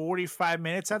 45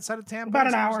 minutes outside of Tampa? About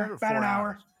is an that what you hour. said, or About 4 an hour.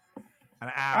 hours?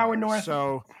 An hour. Hour north.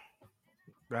 So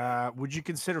would you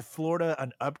consider Florida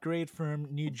an upgrade from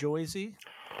New Jersey?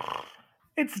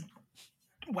 It's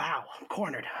wow, I'm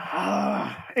cornered.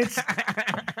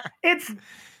 It's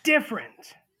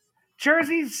different.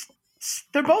 Jersey's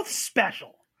they're both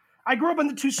special. I grew up in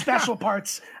the two special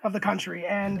parts of the country,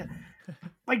 and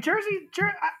like Jersey.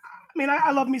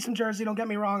 I love me some Jersey. Don't get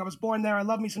me wrong. I was born there. I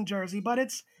love me some Jersey, but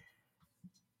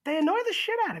they annoy the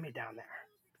shit out of me down there.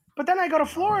 But then I go to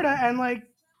Florida, and like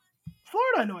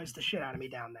Florida annoys the shit out of me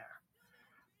down there.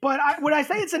 But would I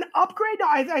say it's an upgrade? No,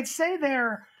 I'd say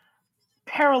they're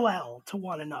parallel to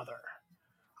one another.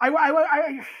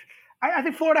 I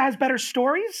think Florida has better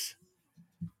stories.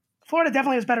 Florida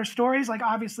definitely has better stories, like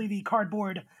obviously the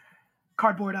cardboard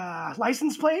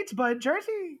license plates. But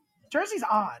Jersey's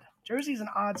odd. Jersey's an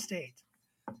odd state.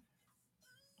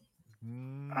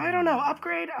 I don't know.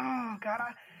 Upgrade? Oh God.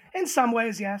 In some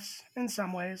ways, yes. In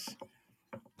some ways.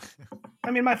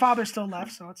 I mean, my father still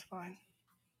left, so it's fine.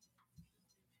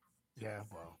 Yeah,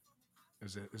 well,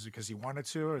 is it because he wanted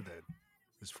to, or that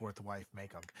his fourth wife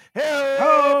make him?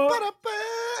 Hey,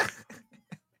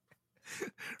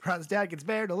 Ron's dad gets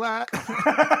married a lot.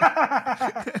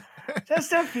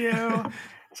 Just a few.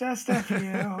 Just a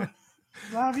few.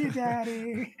 Love you,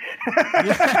 Daddy.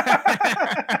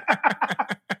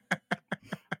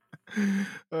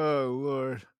 Oh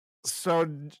Lord. So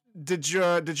did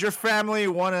your family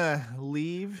want to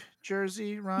leave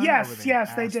Jersey, Ron? Yes,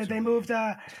 they did. They moved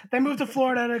to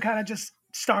Florida to kind of just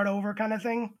start over kind of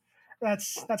thing.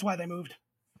 That's why they moved.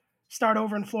 Start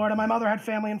over in Florida. My mother had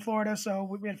family in Florida,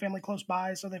 so we had family close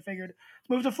by, so they figured let's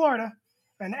move to Florida.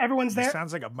 And everyone's there. It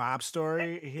sounds like a mob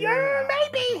story here. Yeah,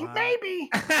 maybe.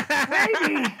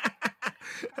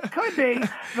 Could be.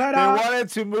 But they wanted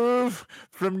to move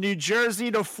from New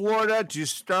Jersey to Florida to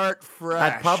start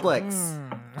fresh. At Publix.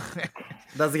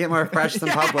 Doesn't get more fresh than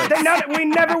Publix. We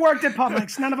never worked at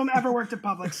Publix. None of them ever worked at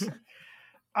Publix.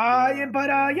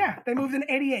 They moved in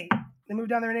 '88. They moved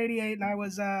down there in '88, and I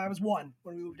was 1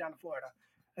 when we moved down to Florida.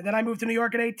 And then I moved to New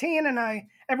York at 18, and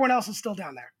everyone else is still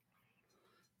down there.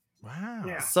 Wow.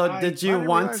 Yeah. So did you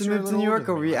want to move to New York,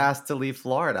 or were you asked to leave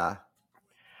Florida?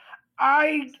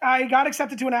 I got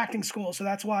accepted to an acting school, so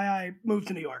that's why I moved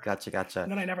to New York. Gotcha.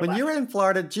 And then I never When left. you were in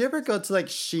Florida, did you ever go to like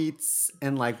Sheetz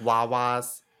and like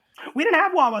Wawa's? We didn't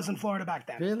have Wawas in Florida back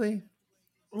then. Really?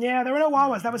 Yeah, there were no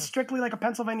Wawas. That was strictly like a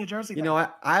Pennsylvania, Jersey thing. You know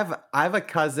what? I have a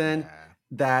cousin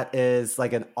that is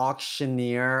like an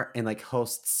auctioneer and like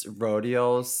hosts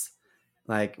rodeos,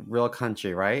 like real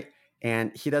country, right?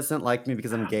 And he doesn't like me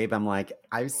because I'm gay, but I'm like,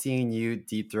 I've seen you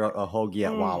deep throat a hoagie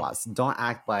at Wawa's. Don't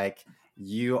act like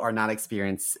you are not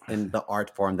experienced in the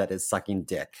art form that is sucking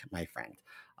dick, my friend.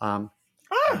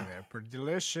 They're pretty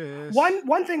delicious.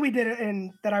 One thing we did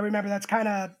that I remember that's kind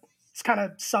of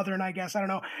southern, I guess. I don't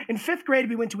know. In 5th grade,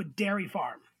 we went to a dairy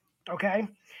farm, okay?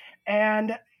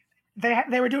 And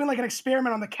they were doing like an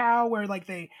experiment on the cow where like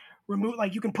they remove,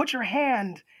 like you can put your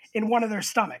hand in one of their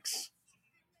stomachs.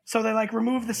 So they like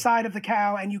remove the side of the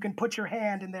cow and you can put your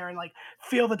hand in there and like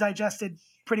feel the digested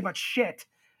pretty much shit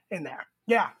in there.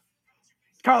 Yeah.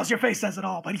 Carlos, your face says it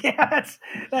all, but yeah,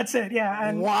 that's it. Yeah.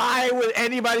 And why would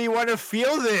anybody want to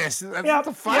feel this? What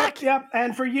the fuck? Yep.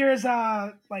 And for years,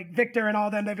 like Victor and all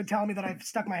them, they've been telling me that I've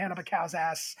stuck my hand up a cow's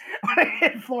ass when I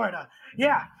hit Florida.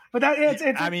 Yeah. But it's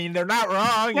I mean, they're not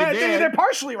wrong. Yeah, they're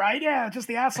partially right. Yeah. Just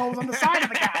the assholes on the side of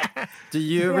the cow. Do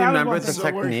you remember the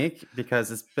technique? Because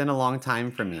it's been a long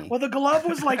time for me. Well, the glove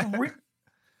was like...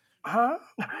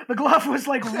 The glove was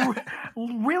like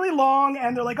really long,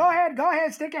 and they're like, go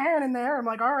ahead, stick your hand in there. I'm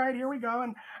like, all right, here we go.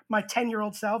 And my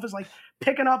 10-year-old self is like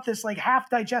picking up this like half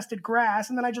digested grass,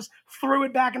 and then I just threw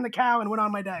it back in the cow and went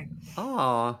on my day.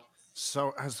 Oh.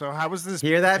 So how was this?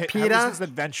 Hear that, Peter? How was this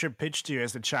adventure pitched to you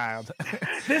as a child?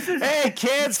 Hey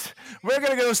kids, we're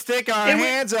gonna go stick our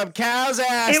hands up cows'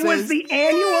 asses. It was the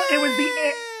annual.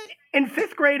 In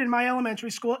 5th grade in my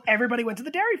elementary school, everybody went to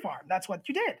the dairy farm. That's what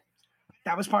you did.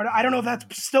 That was part of, I don't know if that's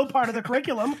still part of the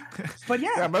curriculum, but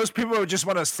yeah. Most people would just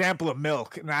want a sample of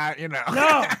milk, not,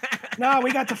 No,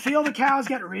 we got to feel the cows,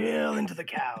 get real into the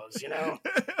cows,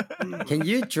 Can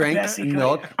you drink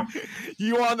milk?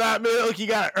 You want that milk, you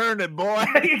got to earn it, boy.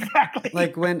 Exactly.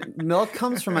 Like when milk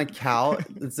comes from a cow,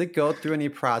 does it go through any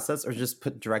process or just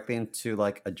put directly into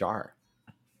like a jar?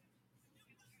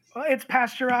 Well, it's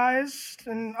pasteurized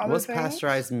and other What's things.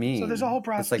 pasteurized mean? So there's a whole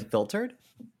process. It's like filtered?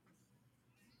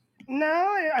 No,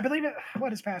 I believe it.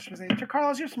 What is pasteurization?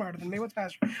 Carlos, you're smarter than me. What's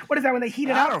pasteurization? What is that when they heat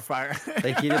it up? I don't fire.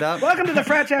 They heat it up? Welcome to the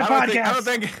Frat Chat Podcast. I don't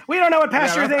think we don't know what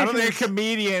pasteurization I don't think a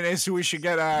comedian is who we should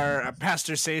get our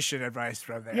pasteurization advice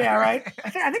from there. Yeah, right? I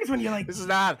think it's when you like this is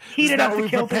not heat it up to we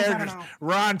kill things. I prepared don't know.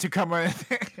 Ron to come in.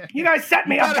 You guys set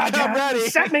me up, come ready.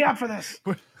 Set me up for this.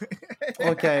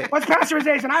 Okay. What's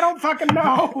pasteurization? I don't fucking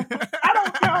know. I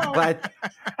don't know. But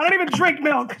I don't even drink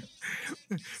milk.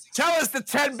 Tell us the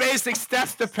 10 basic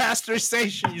steps to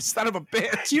pasteurization, you son of a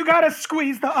bitch. You gotta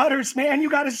squeeze the udders, man. You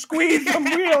gotta squeeze them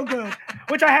real good,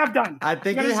 which I have done. I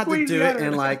think you have to do it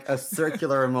in like a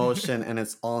circular motion and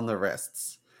it's on the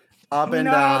wrists. Up and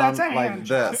down that's a hand like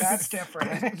job. this. That's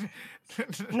different.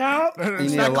 No. You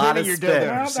It's need not a lot cleaning of your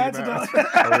dildo, spit. No, that's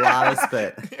Simo. A lot of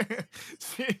spit.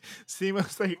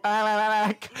 Simo's like,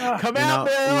 come You out,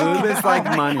 know, Bill. lube is like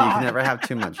my money. You God. can never have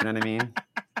too much. You know what I mean?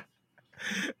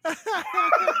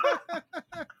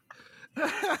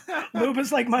 Lube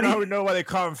is like money. Now we know why they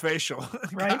call him facial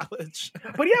in Right? college.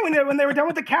 But yeah, when they were done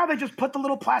with the cow, they just put the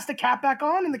little plastic cap back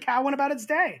on, and the cow went about its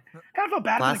day. Kind of felt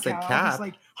bad Plastic for the cow. cap? It was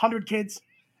like 100 kids.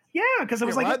 Yeah, because it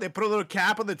was Wait, like what? They put a little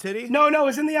cap on the titty? no, it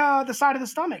was in the side of the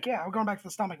stomach. Yeah, we're going back to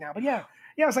the stomach now. But yeah,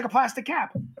 it was like a plastic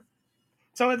cap.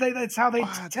 So that's how they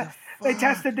What the they fuck?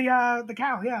 tested the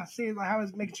cow. Yeah, see like, how it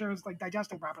was making sure it was like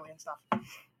digesting properly and stuff.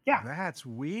 Yeah, That's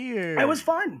weird. it was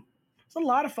fun. It's a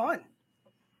lot of fun.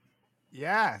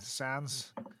 Yeah, it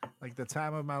sounds like the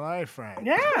time of my life, Frank.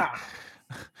 Yeah,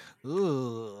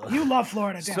 Ooh. you love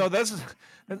Florida. Dan. So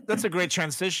that's a great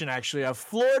transition, actually.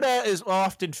 Florida is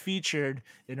often featured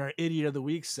in our Idiot of the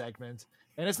Week segment,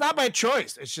 and it's not by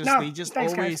choice. It's just No, they just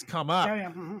thanks, always guys. come up.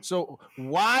 Yeah, mhm. So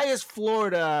why is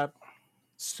Florida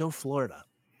so Florida?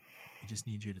 I just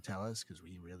need you to tell us because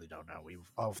we really don't know.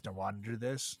 We've often wondered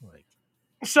this. Like,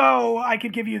 So I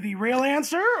could give you the real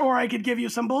answer, or I could give you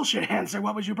some bullshit answer.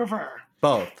 What would you prefer?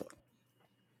 Both.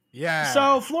 yeah.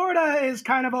 So Florida is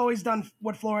kind of always done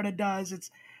what Florida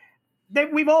does.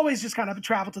 We've always just kind of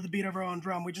traveled to the beat of our own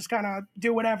drum. We just kind of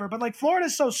do whatever. But like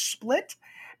Florida's so split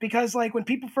because like when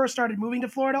people first started moving to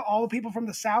Florida, all the people from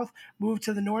the south moved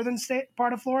to the northern state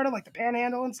part of Florida, like the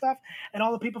Panhandle and stuff, and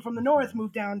all the people from the north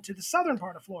moved down to the southern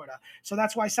part of Florida. So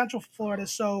that's why Central Florida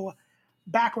is so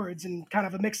backwards and kind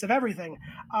of a mix of everything,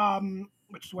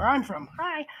 which is where I'm from.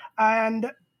 Hi.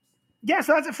 And yeah,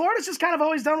 so that's it. Florida's just kind of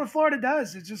always done what Florida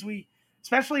does. It's just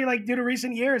especially like due to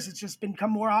recent years, it's just become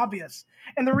more obvious.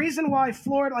 And the reason why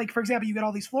Florida, like for example, you get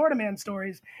all these Florida man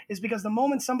stories is because the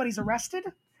moment somebody's arrested,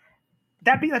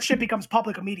 that shit becomes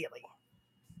public immediately.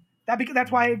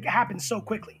 That's why it happens so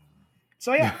quickly.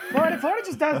 So yeah, Florida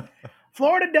just does.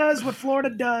 Florida does what Florida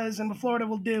does, and what Florida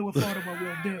will do what Florida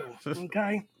will do.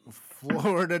 Okay.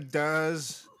 Florida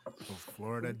does what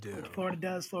Florida do. Florida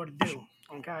does, Florida do.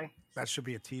 Okay. That should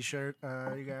be a T-shirt,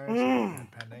 you guys.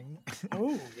 Pending.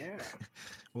 Oh yeah.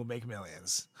 We'll make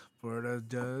millions. Florida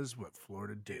does what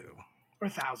Florida do. Or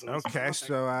thousands. Okay,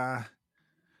 so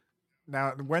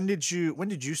now when did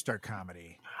you start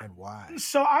comedy and why?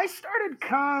 So I started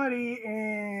comedy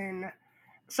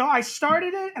so I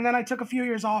started it and then I took a few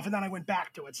years off and then I went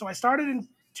back to it. So I started in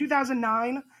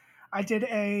 2009. I did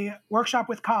a workshop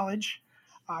with college.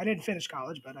 I didn't finish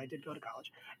college, but I did go to college.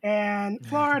 And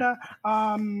Florida.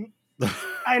 And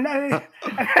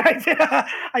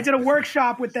I did a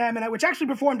workshop with them, which actually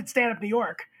performed at Stand Up New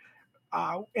York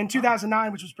in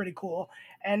 2009, which was pretty cool.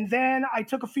 And then I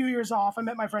took a few years off. I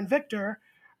met my friend Victor,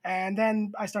 and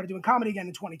then I started doing comedy again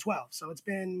in 2012. So it's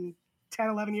been 10,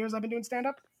 11 years I've been doing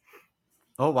stand-up.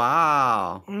 Oh,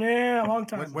 wow. Yeah, a long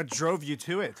time. What drove you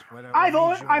to it? I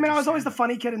was always the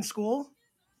funny kid in school.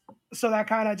 So that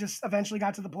kind of just eventually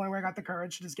got to the point where I got the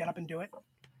courage to just get up and do it.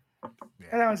 Yeah.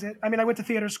 And that was it. I mean, I went to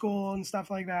theater school and stuff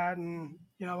like that. And,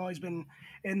 I've always been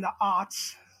in the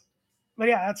arts. But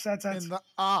yeah, that's In the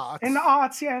arts. in the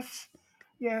arts, yes.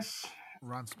 Yes.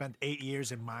 Ron spent 8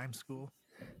 years in mime school.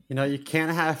 You know, you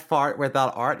can't have fart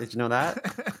without art. Did you know that?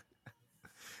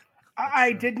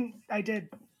 I didn't. I did.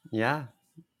 Yeah.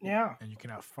 Yeah. And you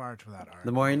cannot fart without art.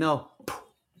 The more you know.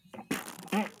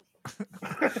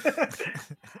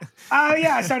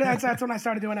 Yeah, I started. That's when I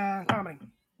started doing comedy,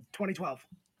 2012.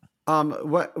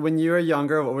 When you were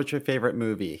younger, what was your favorite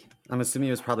movie? I'm assuming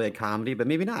it was probably a comedy, but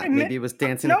maybe not. Mi- Maybe it was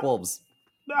Dancing nope. with Wolves.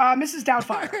 Mrs.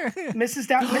 Doubtfire. Mrs.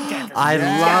 Doubtfire. I love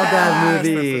Yes, that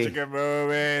movie. That's such a good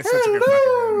movie. Such a good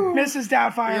fucking movie. Mrs.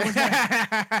 Doubtfire was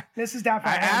there. Mrs. Doubtfire. I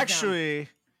hands down. actually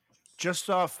just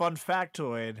saw a fun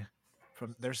factoid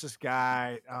there's this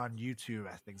guy on YouTube,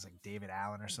 I think it's like David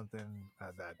Allen or something,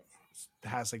 that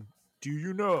has like, do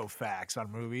you know facts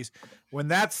on movies? When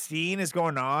that scene is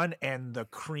going on and the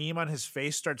cream on his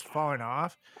face starts falling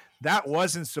off, that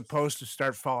wasn't supposed to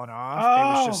start falling off.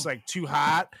 It was just like too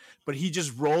hot, but he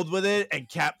just rolled with it and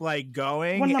kept like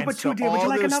going. One and number so two, dear. Would you all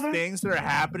like those another? things that are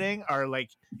happening are like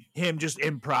him just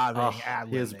improvising.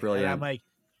 He is brilliant. And I'm like,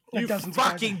 That you doesn't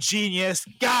surprise fucking me. genius.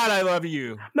 God, I love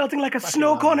you. Melting like a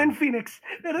snow cone in Phoenix.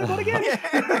 What again?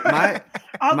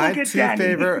 I'll my go get two Danny.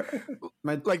 favorite,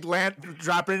 Like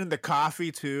drop it in the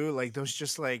coffee too. Like those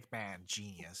just like, man,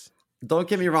 genius. Don't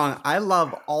get me wrong, I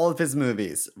love all of his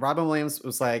movies. Robin Williams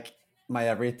was like my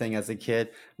everything as a kid.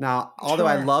 Now, although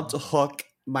I Sure. loved Hook,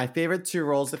 my favorite two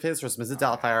roles of his was Mrs.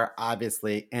 Doubtfire,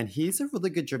 obviously, and he's a really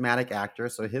good dramatic actor,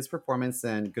 so his performance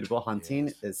in Good Will Hunting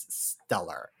Yes. is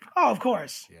stellar. Oh, of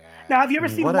course. Yeah. Now, have you ever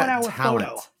seen What 1 a Hour talent.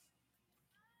 Photo?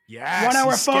 Yes, 1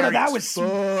 hour he's photo. scary That as was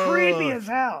fuck. creepy as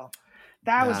hell.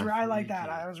 That was Yeah. I like that.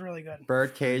 That was really good.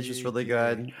 Birdcage was really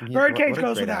good. Birdcage What a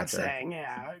goes great without actor. saying.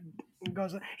 Yeah, it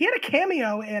goes. He had a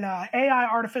cameo in AI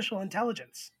Artificial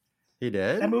Intelligence. He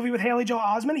did? That movie with Haley Joel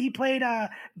Osment. He played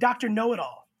Dr.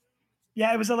 Know-It-All.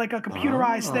 Yeah, it was like a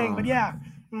computerized thing, but yeah.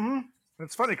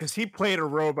 It's funny because he played a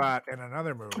robot in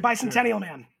another movie. Bicentennial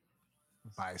Man,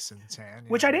 Bicentennial.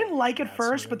 which I didn't like at That's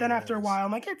first, what but then it after a is. while,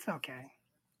 I'm like, it's okay.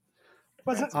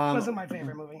 Wasn't my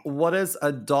favorite movie. What is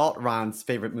adult Ron's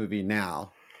favorite movie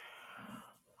now?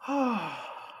 Probably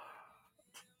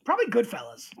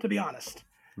Goodfellas, to be honest.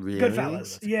 Really?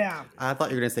 Goodfellas, yeah. I thought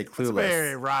you were gonna say It's a Clueless.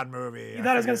 very Rod movie. You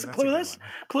thought I was gonna say Clueless?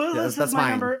 Clueless Yes, is that's my mine.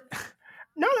 number.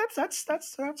 No, that's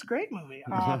a great movie.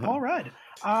 Paul Rudd.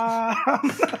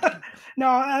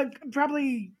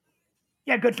 Probably,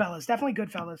 yeah, Goodfellas. Definitely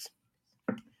Goodfellas.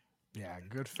 Yeah,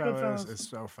 Goodfellas Goodfellas. is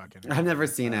so fucking. I've never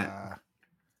seen it.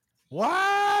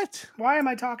 What? Why am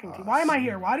I talking to you? Why am I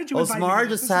here? Why did you invite me? Osmar here?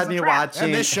 just This had is a me trap. watching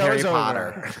And this show Harry is over.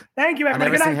 Potter. Thank you, I've everybody. never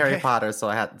Good seen night. Harry Potter, so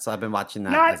I've been watching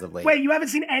that as of late. Wait, you haven't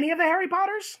seen any of the Harry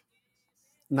Potters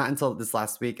Not until this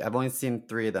last week. I've only seen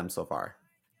 3 of them so far.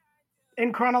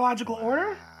 in chronological order?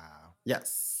 Wow.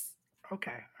 Yes.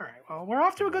 Okay, all right. Well, we're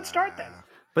off to a good start then.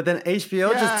 But then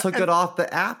HBO Yeah, just took and- it off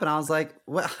the app, and I was like,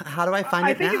 "What? How do I find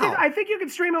it now?" I think you can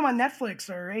stream them on Netflix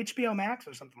or HBO Max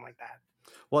or something like that.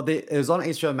 Well, it was on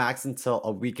HBO Max until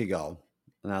a week ago.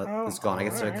 Now Oh, it's gone. I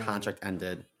guess their alright. contract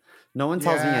ended. No one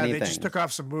tells me anything. They just took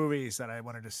off some movies that I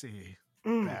wanted to see.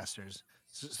 Mm. Bastards.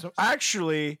 So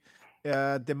actually,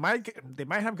 they might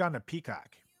have gone to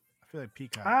Peacock. I feel like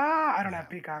Peacock. I don't have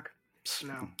Peacock.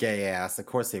 No. Gay ass. Of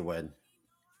course they would.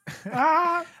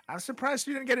 I'm surprised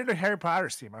you didn't get into Harry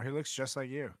Potter's team. He looks just like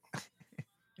you.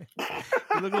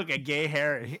 You look like a gay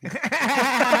Harry.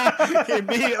 He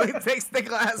immediately takes the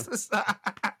glasses off.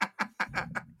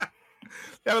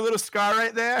 You have a little scar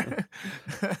right there.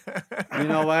 You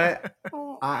know what?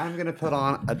 I'm gonna put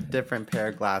on a different pair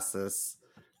of glasses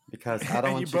because I don't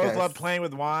And want you you both guys. love playing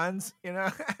with wands, you know?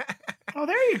 Oh,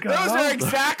 there you go. Those are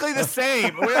exactly the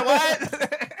same. Wait,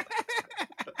 what?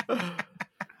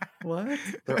 What?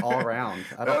 They're all round.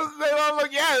 I don't. They don't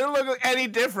look. Yeah, they don't look any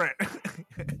different.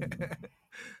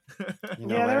 You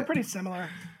know Yeah, they're what? pretty similar.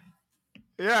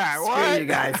 Yeah. Screw What? you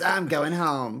guys. I'm going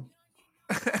home.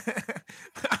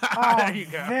 Oh, there you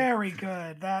go. very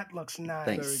good. That looks nice.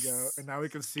 Thanks. There we go. And now we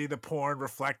can see the porn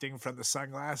reflecting from the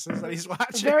sunglasses that he's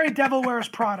watching. Very Devil Wears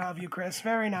Prada of you, Chris.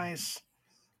 Very nice.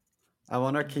 I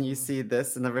wonder, can you see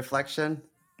this in the reflection?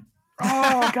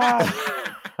 Oh God.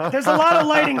 There's a lot of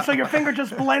lighting, so your finger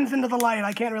just blends into the light.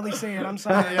 I can't really see it. I'm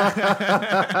sorry.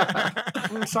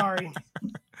 I'm sorry.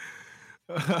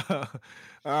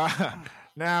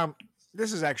 Now,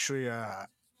 this is actually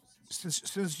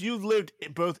since you've lived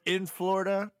both in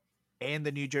Florida and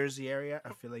the New Jersey area,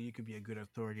 I feel like you could be a good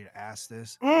authority to ask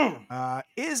this.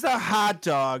 Is a hot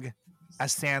dog a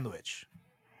sandwich?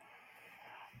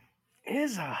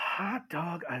 Is a hot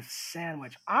dog a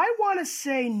sandwich? I want to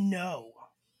say no.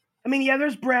 I mean, yeah,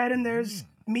 there's bread and there's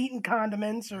meat and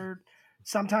condiments, or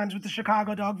sometimes with the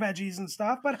Chicago dog veggies and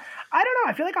stuff. But I don't know.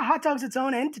 I feel like a hot dog's its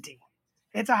own entity.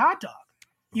 It's a hot dog.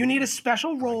 You need a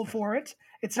special roll for it.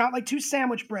 It's not like 2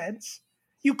 sandwich breads.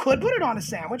 You could put it on a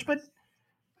sandwich, but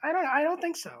I don't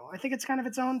think so. I think it's kind of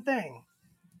its own thing.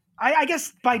 I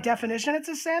guess by definition it's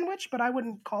a sandwich, but I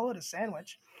wouldn't call it a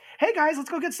sandwich. Hey guys, let's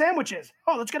go get sandwiches.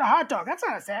 Oh, let's get a hot dog. That's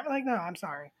not a sandwich. Like, no, I'm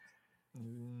sorry.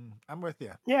 I'm with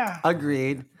you. Yeah.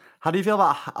 Agreed. How do you feel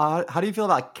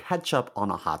about ketchup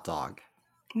on a hot dog?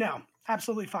 No,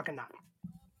 absolutely fucking not.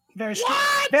 Very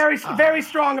very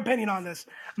strong opinion on this.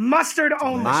 Mustard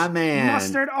only. My man.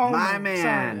 Mustard only. My Sorry.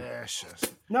 man. Delicious.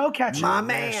 No ketchup. My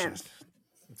man.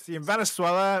 See, in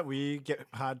Venezuela, we get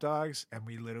hot dogs and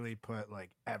we literally put like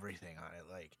everything on it,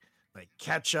 like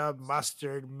ketchup,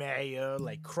 mustard, mayo,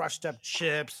 like crushed up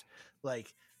chips, like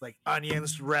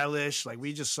onions, relish. Like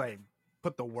we just like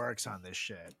put the works on this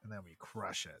shit and then we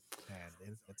crush it.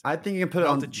 And it's I think you can put it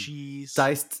on melted cheese.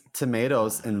 diced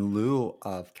tomatoes in lieu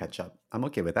of ketchup. I'm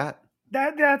okay with that.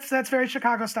 That's very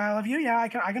Chicago style of you. Yeah, I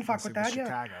can fuck with that. Yeah.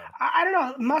 Chicago. I don't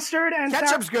know. Mustard and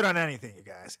Ketchup's good on anything, you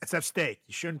guys, except steak.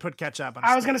 You shouldn't put ketchup on.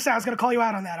 I was gonna call you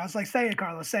out on that. I was like, say it,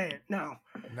 Carlos, say it. No,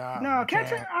 no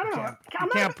ketchup. can't. I don't You know. can't- You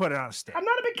can't put it on a steak. I'm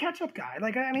not a big ketchup guy.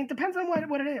 Like, I mean, it depends on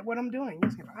what it is, what I'm doing.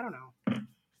 I don't know.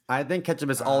 I think ketchup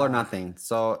is all or nothing.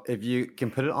 So if you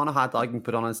can put it on a hot dog, you can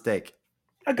put it on a steak.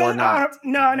 A good, not.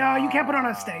 no, you can't put it on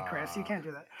a steak, Chris. You can't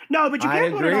do that. No, but you I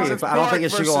can put it on. agree, but I don't think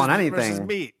it should go on Versus anything.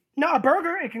 meat. No, a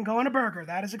burger. It can go on a burger.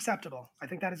 That is acceptable. I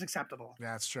think that is acceptable.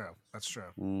 Yeah, that's true. That's true.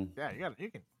 Mm. Yeah,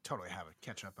 you can totally have a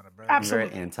ketchup on a burger. Absolutely.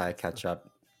 I'm very anti-ketchup.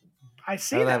 I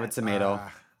see I'd that. have a tomato.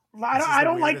 I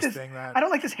don't like this. I don't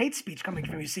like this hate speech coming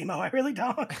from you, Simo. I really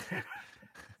don't.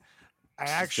 I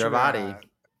actually, Your body.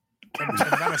 in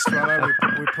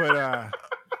Venezuela,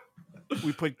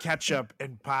 we put ketchup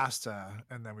in pasta,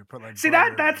 and then we put like. See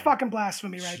butter that's and fucking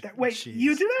blasphemy right there. Wait, cheese.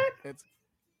 you do that?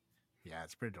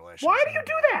 It's pretty delicious. Why do you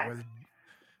do that?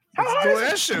 How It's hard is it?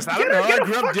 delicious. I don't know. Get I a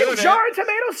grew up fucking doing jar it. of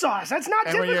tomato sauce. That's not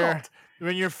And difficult.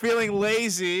 when you're feeling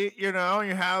lazy, you know,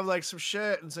 you have like some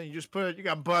shit, and so you just you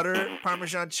got butter,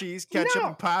 Parmesan cheese, ketchup, No.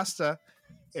 and pasta.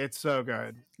 It's so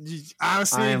good.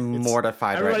 Honestly, I am it's-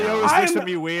 mortified right Everybody now. always looks I'm- at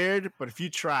me weird, but if you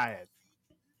try it,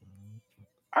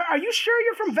 Are you sure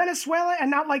you're from Venezuela and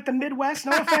not like the Midwest?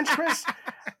 No offense, Chris.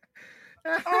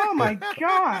 Oh my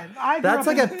God! That's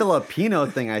like a Filipino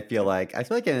thing. I feel like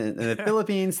in the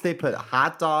Philippines they put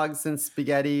hot dogs in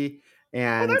spaghetti,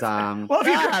 and well, if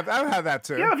you I've had that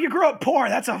too. if you grew up poor,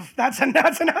 that's a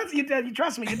you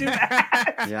trust me, you do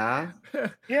that. yeah.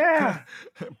 Yeah,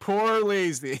 Poor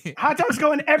lazy. hot dogs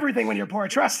go in everything when you're poor.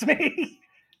 Trust me.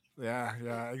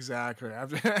 Yeah, exactly.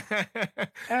 Those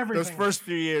Everything. first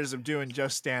few years of doing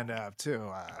just stand up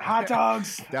too. Hot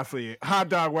dogs. Definitely, hot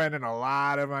dog went in a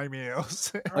lot of my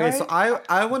meals. Okay, so right?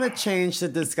 I want to change the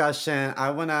discussion. I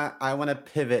wanna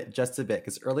pivot just a bit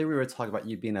because earlier we were talking about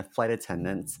you being a flight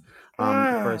attendant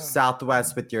for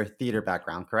Southwest with your theater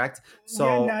background, correct?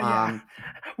 So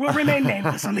We'll remain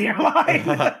nameless on the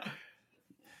airline.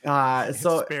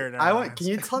 so Spirit I want. Airlines. Can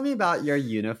you tell me about your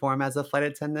uniform as a flight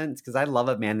attendant? Because I love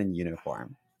a man in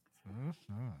uniform.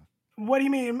 What do you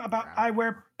mean about I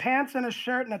wear pants and a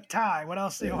shirt and a tie? What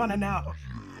else do you want to know?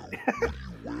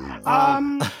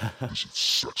 Is it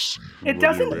sexy? It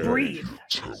doesn't breathe.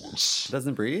 Tell us.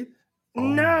 Doesn't breathe.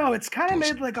 No, it's kind of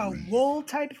made like a wool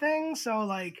type thing. So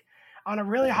like on a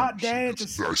really hot day, it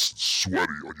just Nice and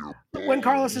sweaty on your balls. when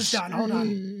Carlos is done. Hold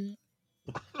on.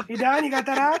 You done? You got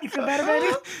that out? You feel better,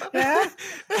 baby? Yeah?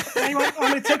 Yeah, you want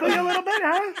me to tickle you a little bit,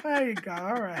 huh? There you go.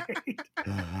 All right.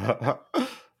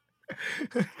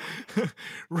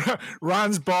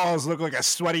 Ron's balls look like a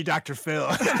sweaty Dr. Phil.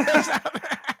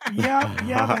 Yep,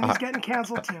 and he's getting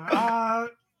canceled too.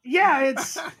 Yeah,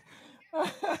 it's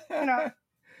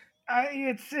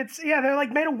it's they're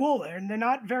like made of wool and they're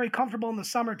not very comfortable in the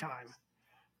summertime.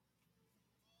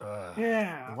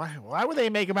 Yeah. Why would they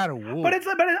make them out of wool? But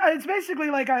it's basically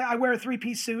like I wear a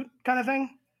 3-piece suit kind of thing,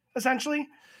 essentially.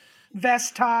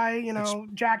 Vest, tie,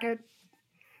 jacket.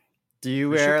 Do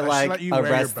you I should wear let like you a wear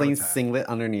your wrestling bow tie. singlet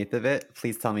underneath of it?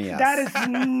 Please tell me yes. That is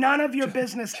none of your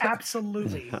business.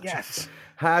 Absolutely, yes.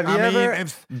 Have you I mean, ever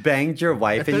if- banged your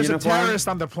wife if in there's uniform? a terrorist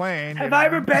on the plane, Have I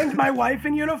ever banged my wife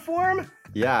in uniform?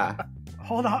 Yeah.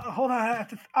 Hold on. I have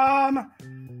to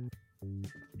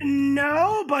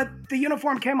no, but the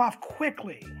uniform came off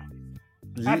quickly.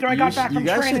 After I got back from you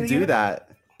guys training, should the do that.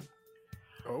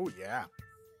 Oh yeah.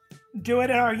 Do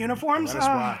it in our uniforms. Let us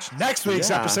watch next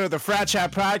week's Yeah. episode of the Frat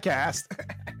Chat Podcast.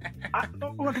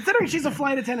 Well, considering she's a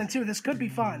flight attendant too, this could be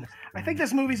fun. I think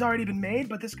this movie's already been made,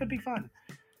 but this could be fun.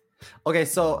 Okay,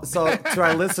 so to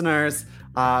our listeners,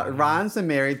 Ron's been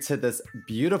married to this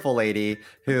beautiful lady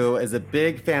who is a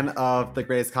big fan of the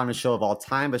greatest comedy show of all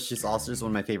time, but she's also just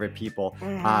one of my favorite people.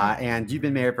 And you've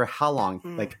been married for how long?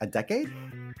 Like a decade?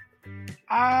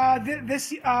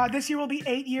 This year will be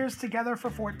 8 years together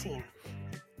for 14.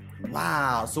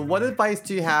 Wow. So what advice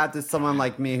do you have to someone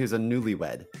like me who's a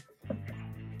newlywed?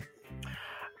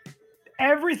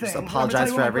 Everything. Just Let me apologize tell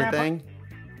you for what my grandpa- everything?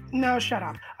 No, shut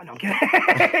up. Oh, no, I'm kidding.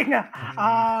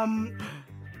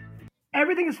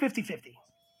 Everything is 50-50.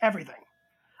 Everything.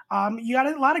 You got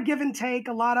a lot of give and take,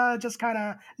 a lot of just kind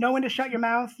of know when to shut your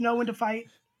mouth, know when to fight,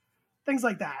 things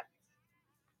like that.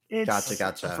 It's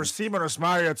Gotcha. For Simon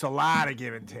Osmario, it's a lot of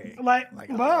give and take. Like,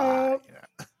 a well, lot,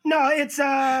 no, it's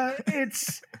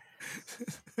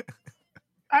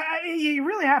you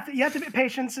really have to. You have to be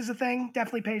patience is a thing.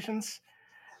 Definitely patience.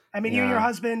 I mean, you and your Yeah.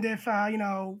 husband, if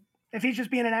if he's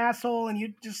just being an asshole, and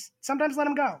you just sometimes let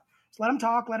him go, just let him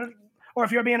talk, or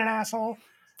if you're being an asshole,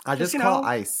 I just, just call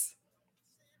ice.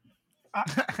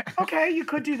 okay, you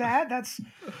could do that. That's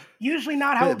usually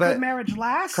not how But a good marriage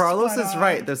lasts. Carlos but, is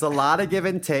right. There's a lot of give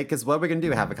and take because what we're going to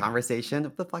do, have a conversation.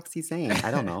 What the fuck's he saying?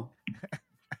 I don't know.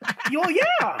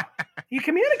 Yeah, you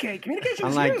communicate. Communication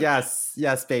I'm is like, huge.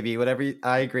 yes, baby. Whatever.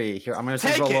 I agree. Here, I'm going to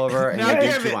Take roll it. over and Now you do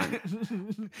give what you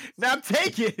it. want. Now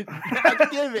take it. Now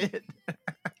give it.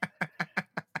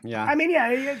 Yeah. I mean, yeah,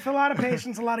 it's a lot of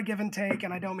patience, a lot of give and take,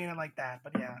 and I don't mean it like that,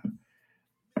 but yeah.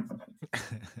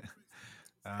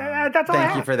 That's all I Thank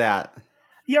have. you for that.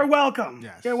 You're welcome.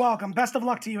 Yes. You're welcome. Best of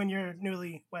luck to you in your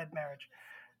newlywed marriage.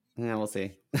 Yeah, we'll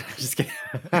see. Just kidding.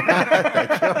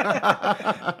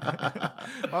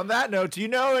 On that note, do you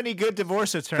know any good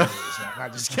divorce attorneys? No,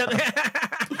 I'm just kidding.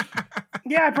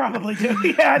 Yeah, I probably do.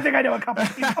 Yeah, I think I know a couple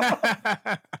of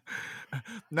people.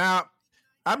 Now,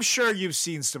 I'm sure you've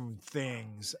seen some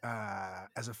things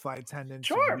as a flight attendant,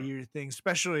 Sure. some weird things,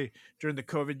 especially during the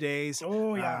COVID days.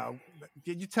 Oh, yeah.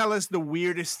 Can you tell us the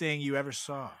weirdest thing you ever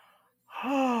saw?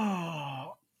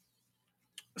 Oh.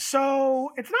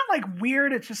 So it's not like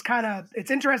weird. It's just kind of,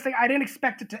 it's interesting. I didn't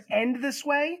expect it to end this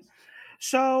way.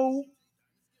 So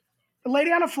a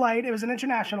lady on a flight, it was an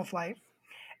international flight,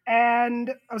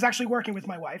 and I was actually working with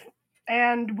my wife,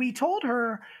 and we told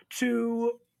her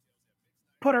to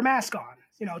put her mask on.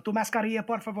 You know, tu mascarilla,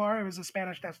 por favor. It was a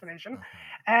Spanish destination.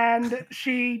 And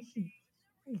she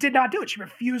did not do it. She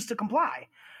refused to comply.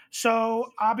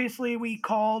 So obviously we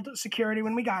called security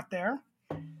when we got there.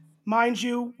 Mind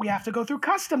you, we have to go through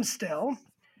customs still.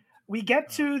 We get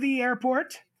to the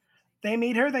airport. They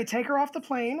meet her. They take her off the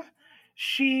plane.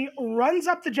 She runs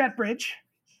up the jet bridge,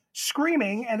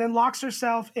 screaming, and then locks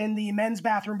herself in the men's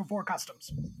bathroom before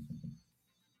customs.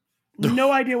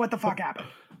 No idea what the fuck happened.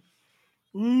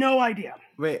 No idea.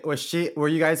 Wait, were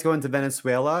you guys going to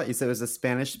Venezuela? You said it was a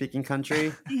Spanish-speaking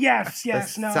country? Yes.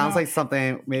 Sounds like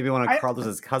something maybe one of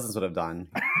Carlos's cousins would have done.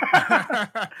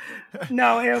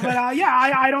 No, but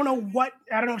I don't know what.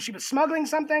 I don't know if she was smuggling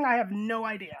something. I have no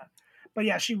idea. But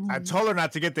yeah, I told her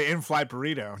not to get the in-flight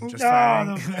burrito. Just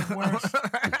the worst.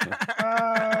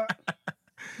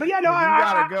 But yeah, no,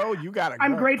 you gotta go.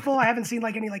 I'm grateful. I haven't seen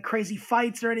like any like crazy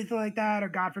fights or anything like that, or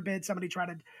God forbid somebody try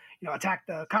to, attack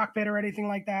the cockpit or anything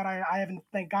like that. I haven't.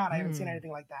 Thank God, I haven't seen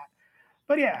anything like that.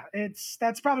 But yeah,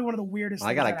 that's probably one of the weirdest.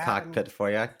 I got a things that cockpit happened. for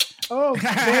you. Oh,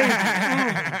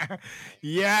 baby.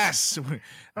 Yes.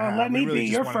 Let me really be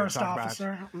just your wanted to first talk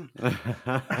officer.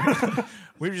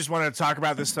 We just wanted to talk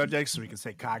about this subject so we can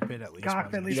say cockpit at least.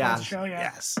 Cockpit at least Yeah. once a show,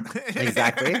 yeah. Yes.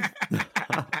 Exactly.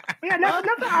 Yeah, nothing.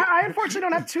 I unfortunately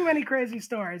don't have too many crazy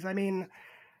stories. I mean,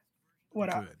 what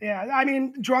up? Good. Yeah, I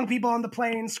mean, drunk people on the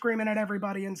plane screaming at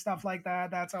everybody and stuff like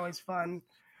that. That's always fun.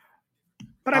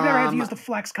 But I've never had to use the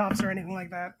flex cuffs or anything like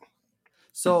that.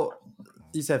 So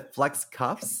you said flex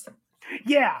cuffs?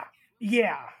 Yeah.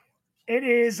 It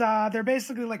is. They're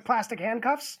basically like plastic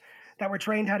handcuffs that we're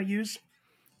trained how to use.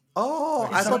 Oh,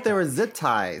 I thought they were zip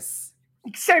ties.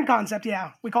 Same concept,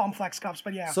 yeah. We call them flex cuffs,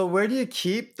 but yeah. So where do you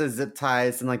keep the zip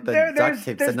ties and like the There's- duct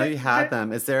tapes? I know you had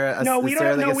them. Is there a we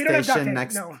don't have duct tape.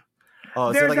 next? No. Oh,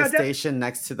 is there There's like a a- station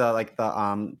next to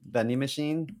the vending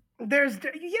machine?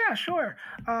 Yeah, sure.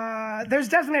 There's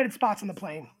designated spots on the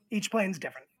plane. Each plane's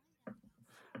different.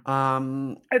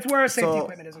 It's where safety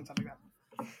equipment is and stuff like that.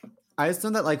 I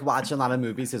assume that like watching a lot of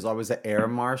movies, there's always an air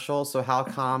marshal. So how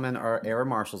common are air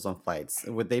marshals on flights?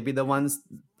 Would they be the ones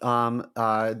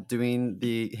doing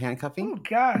the handcuffing? Oh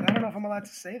God, I don't know if I'm allowed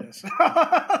to say this.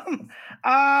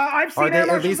 I've seen Are they air at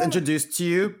marshals least on- introduced to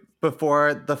you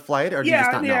before the flight, or do you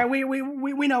just not know? Yeah,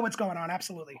 we know what's going on.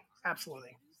 Absolutely.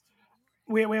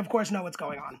 We of course know what's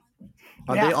going on. Are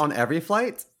We they have to. on every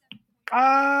flight?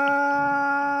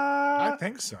 I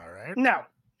think so, right? No,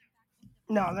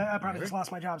 I probably just lost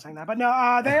my job saying that. But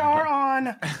no, they are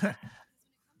on.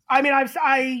 I mean,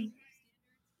 I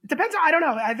depends. I don't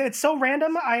know. It's so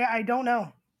random. I don't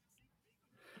know.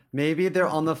 Maybe they're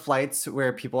on the flights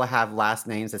where people have last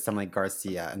names that sound like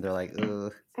Garcia, and they're like,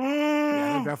 ugh.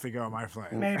 Yeah, they definitely go on my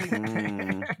flight. Maybe.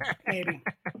 Mm. Maybe.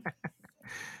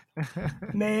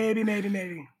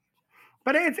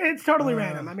 But it's totally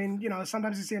random. I mean,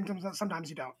 sometimes you see them, sometimes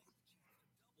you don't.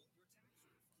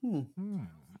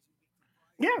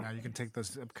 Yeah. Now you can take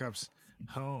those zip cups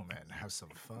home and have some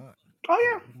fun.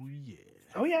 Oh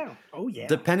Yeah. yeah. Oh yeah.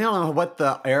 Depending on what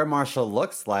the air marshal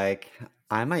looks like,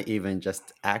 I might even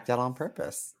just act out on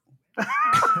purpose.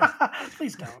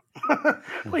 Please don't.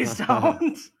 Please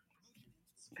don't.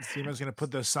 Simo's gonna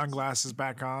put those sunglasses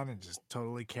back on and just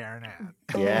totally Karen out.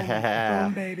 Yeah.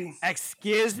 Boom, baby.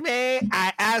 Excuse me,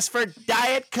 I asked for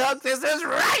Diet Coke. This is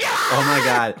regular. Oh my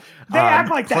God. They act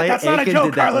like that. Clay That's not a Aiken joke,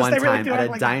 did that Carlos. one They really time do at act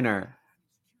a like that. diner.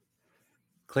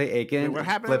 Clay Aiken what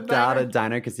happened at flipped the out diner? a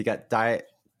diner because he got Diet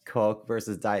Coke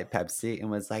versus Diet Pepsi and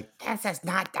was like, This is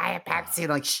not Diet Pepsi. and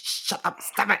like, shut up,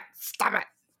 stop it.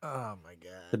 Oh my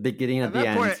god. The beginning At of the that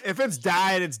end. point, if it's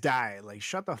diet, it's diet. Like,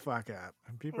 shut the fuck up.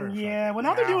 And people are Yeah, fucking well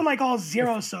now they're out. doing like all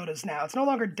zero sodas now. It's no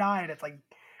longer Diet. It's like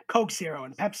Coke Zero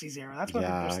and Pepsi Zero. That's what they're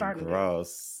Yeah, starting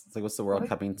gross. It's like, what's the world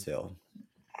coming to? to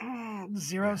do.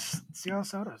 Zero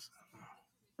sodas.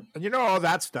 And all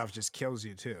that stuff just kills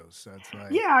you too. So it's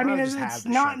like, Yeah, I mean rather it's just have the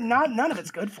not sugar. none of it's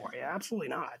good for you. Absolutely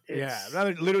not. Yeah, It's,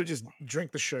 rather literally just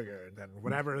drink the sugar and then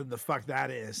whatever the fuck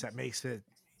that is that makes it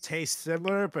taste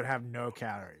similar but have no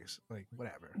calories. Like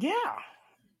whatever. Yeah.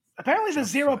 Apparently the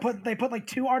Zero they put like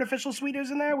 2 artificial sweeteners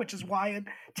in there, which is why it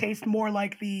tastes more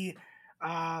like the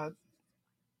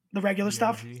The regular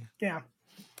stuff. DRG. Yeah.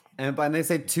 And when they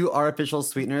say 2 artificial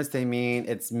sweeteners, they mean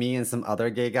it's me and some other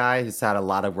gay guy who's had a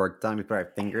lot of work done. We put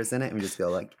our fingers in it and we just go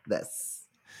like this.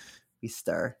 We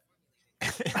stir.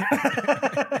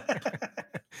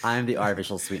 I'm the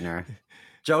artificial sweetener.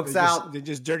 Jokes out. They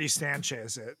just Dirty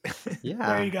Sanchez it. Yeah.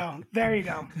 There you go. There you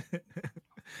go.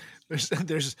 There's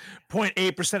 0.8%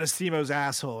 of Simo's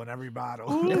asshole in every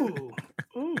bottle. Ooh.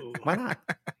 Ooh. Why not?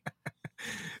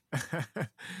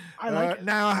 I like it.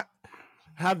 Now,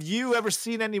 have you ever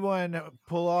seen anyone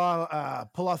pull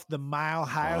off the Mile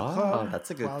High Club?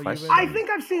 That's a good while you've question. been- I think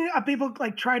I've seen people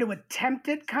like try to attempt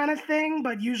it kind of thing,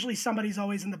 but usually somebody's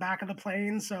always in the back of the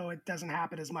plane, so it doesn't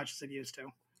happen as much as it used to.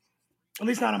 At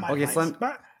least not on my Okay, planes.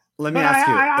 so let me but ask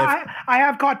you. I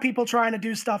have caught people trying to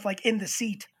do stuff like in the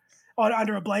seat or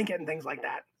under a blanket and things like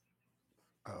that.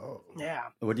 Oh. Yeah.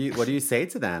 What do you say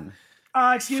to them?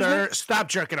 Excuse Sir, me. stop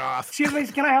jerking off. Excuse me.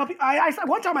 Can I help you? I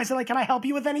one time I said like, "Can I help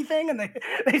you with anything?" And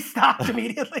they stopped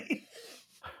immediately.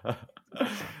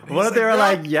 What if they were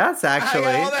like, yes, I actually?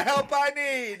 got all the help I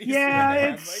need. You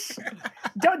Yeah, see that?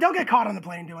 it's don't get caught on the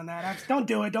plane doing that. Don't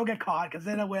do it. Don't get caught because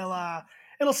then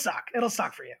it'll suck. It'll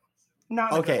suck for you.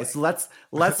 Not in a good Okay, way. so let's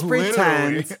Literally.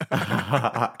 pretend.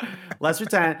 Let's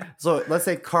pretend. So let's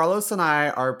say Carlos and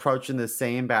I are approaching the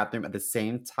same bathroom at the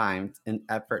same time in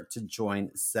effort to join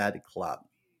said club.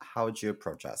 How would you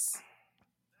approach us?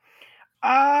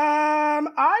 I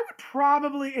would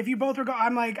probably, if you both were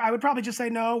I would probably just say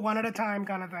no, one at a time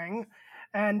kind of thing.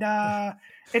 And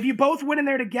if you both went in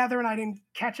there together and I didn't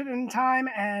catch it in time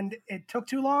and it took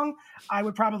too long, I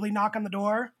would probably knock on the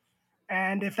door.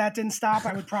 And if that didn't stop,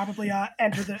 I would probably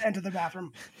enter the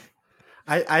bathroom.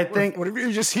 I think. What if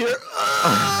you just hear?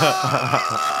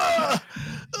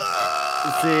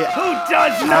 See, Who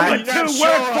does number not two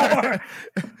sure. work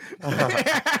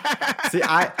for? see,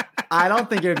 I don't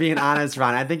think you're being honest,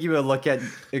 Ron. I think you would look at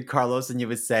Carlos and you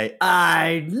would say,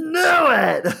 "I knew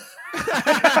it."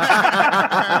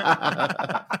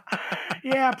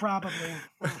 Yeah, probably.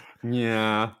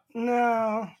 Yeah.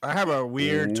 No. I have a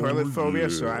weird toilet phobia,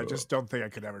 so I yeah. just don't think I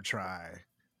could ever try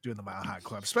doing the Mile High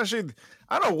Club. Especially,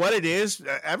 I don't know what it is.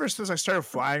 Ever since I started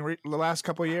flying the last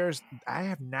couple of years, I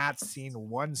have not seen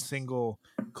one single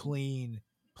clean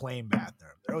plane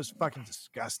bathroom. They're always fucking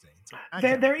disgusting. It's like, I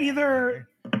can't They're be either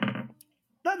here.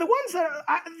 the ones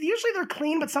that usually they're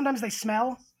clean, but sometimes they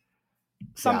smell.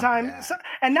 Sometimes, Yeah.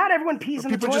 and not everyone pees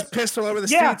in the People toilet. just piss all over the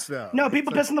Yeah. seats, though. No, It's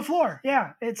people like- piss on the floor.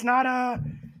 Yeah, it's not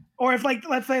or if like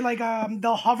let's say like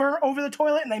they'll hover over the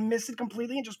toilet and they miss it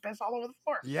completely and just piss all over the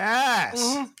floor. Yes,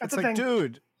 Mhm, it's that's a like, thing.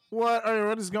 dude, what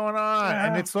is going on?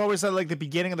 And Yeah. it's always at like the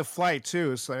beginning of the flight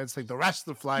too. So it's like the rest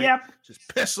of the flight, Yep, just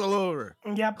piss all over.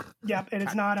 yep. And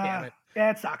it's not. damn it.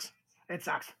 Yeah, it sucks. It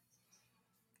sucks.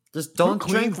 Just don't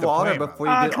cleans drink the water plane, by the before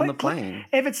way? you get on the Clean- plane.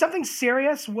 If it's something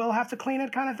serious, we'll have to clean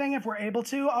it, kind of thing, if we're able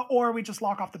to, or we just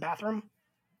lock off the bathroom,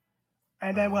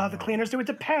 and then we'll have the cleaners do it.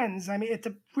 Depends. I mean,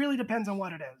 really depends on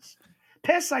what it is.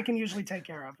 Piss, I can usually take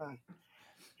care of. Then,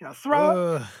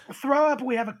 throw up.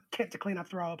 We have a kit to clean up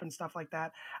throw up and stuff like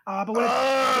that. But when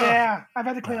yeah, I've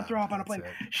had to clean up throw up on a plane.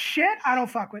 that's Shit, I don't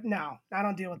fuck with. No, I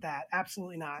don't deal with that.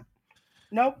 Absolutely not.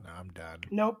 Nope. No, I'm done.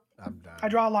 Nope. I'm done. I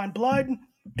draw a line. Blood,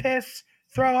 piss,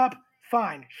 throw up,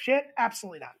 fine. Shit,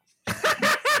 absolutely not.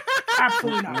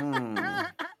 Absolutely not. Mm.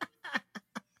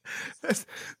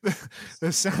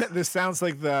 This sounds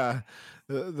like the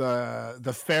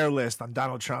fair list on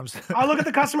Donald Trump's. I'll look at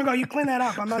the customer and go, you clean that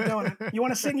up. I'm not doing it. You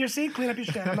want to sit in your seat? Clean up your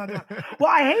shit. I'm not doing it. Well,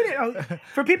 I hate it.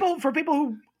 For people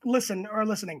who listen or are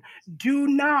listening, do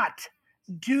not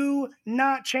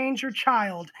change your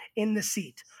child in the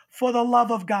seat. For the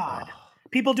love of God.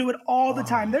 People do it all the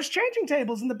time. There's changing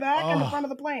tables in the back and the front of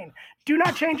the plane. Do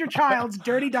not change your child's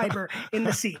dirty diaper in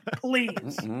the seat, please.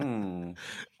 Mm.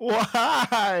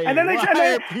 Why? And then they Why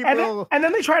try, are people? and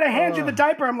then they try to hand you the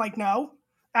diaper. I'm like, no,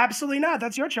 absolutely not.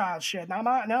 That's your child's shit. No,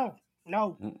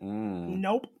 Mm-mm.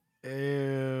 nope.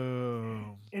 Ew.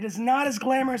 It is not as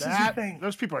glamorous as you think.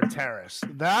 Those people are terrorists.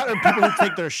 That or people who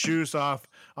take their shoes off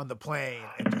on the plane.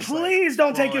 And just, Please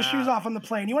don't take your pull shoes out. off on the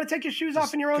plane. You want to take your shoes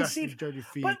off in your own Disgusting, seat? dirty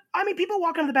feet. But I mean, people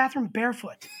walk into the bathroom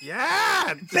barefoot.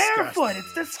 Yeah, Barefoot. disgusting.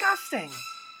 It's disgusting.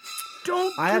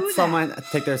 Don't I do had that. someone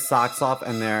take their socks off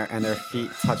and their feet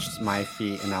touched my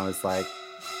feet, and I was like,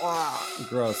 "Wow,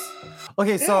 gross."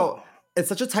 Okay, so Ew. it's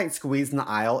such a tight squeeze in the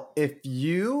aisle. If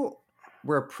you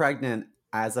were pregnant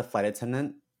as a flight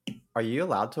attendant, are you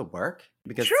allowed to work?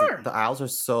 Because Sure. the aisles are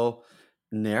so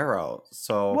narrow.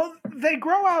 So Well, they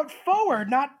grow out forward,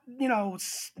 not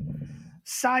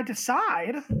side to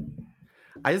side.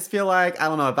 I just feel like, I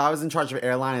don't know, if I was in charge of an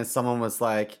airline and someone was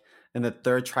like, in the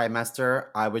third trimester,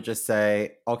 I would just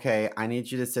say, okay, I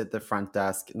need you to sit at the front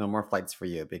desk. No more flights for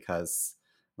you because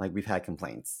like we've had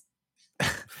complaints.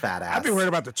 Fat ass. I'd be worried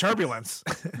about the turbulence.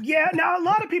 Yeah, now a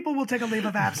lot of people will take a leave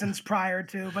of absence prior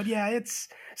to, but yeah, it's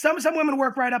some women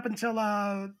work right up until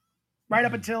a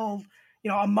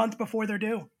month before they're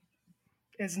due.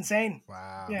 It's insane.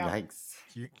 Wow. Yeah. Yikes.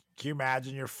 Can you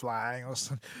imagine you're flying? All of a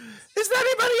sudden, is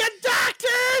anybody a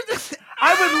doctor?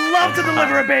 I would love to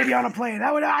deliver a baby on a plane.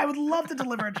 I would love to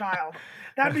deliver a child.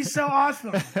 That'd be so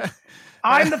awesome.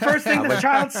 I'm the first thing the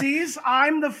child sees.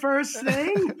 I'm the first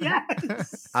thing.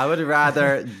 Yes. I would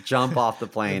rather jump off the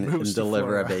plane and Moves to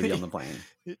deliver a Florida. baby on the plane.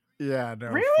 Yeah, no.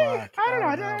 Really? Fuck. I don't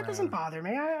know. No, It doesn't man. bother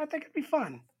me. I think it'd be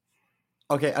fun.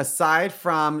 Okay, aside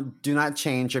from do not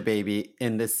change your baby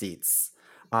in the seats,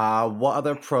 what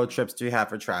other pro trips do you have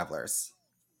for travelers?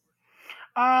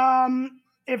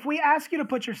 If we ask you to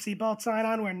put your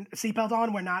seatbelt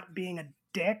on, we're not being a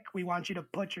dick. We want you to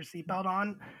put your seatbelt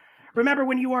on. Remember,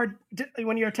 when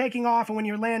you're taking off and when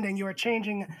you're landing, you are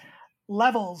changing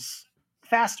levels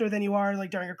faster than you are like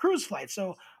during a cruise flight.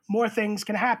 So more things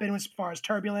can happen as far as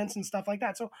turbulence and stuff like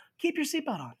that. So keep your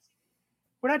seatbelt on.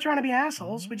 We're not trying to be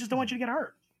assholes. We just don't want you to get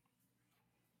hurt.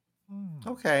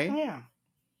 Okay, Yeah.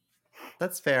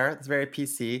 that's fair. It's very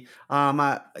PC.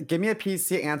 Give me a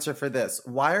PC answer for this.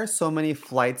 Why are so many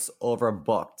flights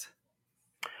overbooked?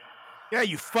 Yeah,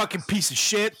 you fucking piece of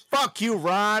shit. Fuck you,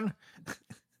 Ron.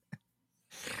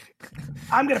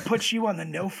 I'm going to put you on the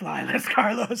no-fly list,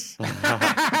 Carlos.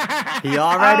 He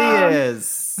already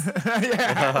is.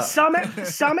 Yeah. Some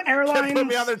airlines... Put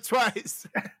me on there twice.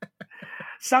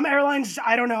 Some airlines,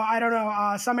 I don't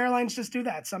know. Some airlines just do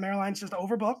that. Some airlines just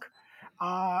overbook,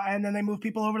 and then they move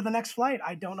people over to the next flight.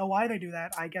 I don't know why they do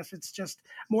that. I guess it's just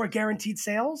more guaranteed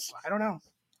sales. I don't know.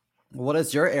 What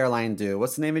does your airline do?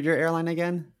 What's the name of your airline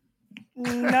again?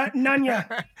 Nunya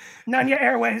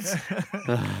Airways.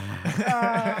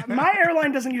 My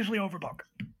airline doesn't usually overbook.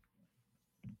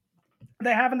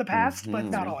 They have in the past, but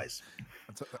not always.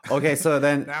 Okay, so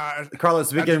then, Now,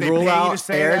 Carlos, we did can they rule pay you to out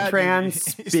say that? AirTran,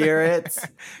 Spirit.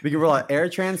 We can rule out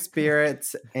AirTran, Spirit,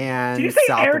 and Did you say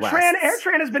Southwest. AirTran?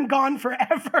 AirTran has been gone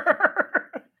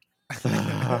forever.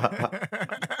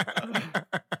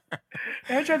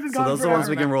 AirTran's been So gone those are the forever. ones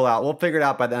we can rule out. We'll figure it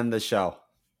out by the end of the show.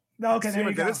 Okay, See, there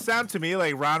you did go. it sound to me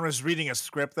like Ron was reading a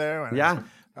script there? And Yeah.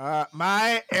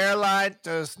 my airline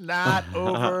does not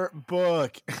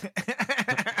overbook.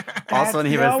 Also, when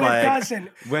he No, was it like, doesn't.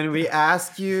 when we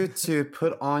ask you to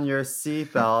put on your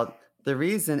seatbelt, the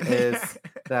reason is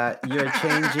that you're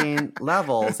changing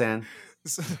levels, and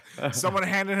Someone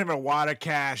handed him a wad of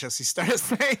cash as he started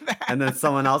saying that. then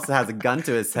someone else has a gun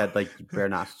to his head, like, you better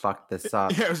not fuck this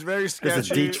up. Yeah, it was very sketchy. This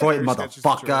is Detroit, very sketchy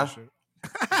motherfucker. situation.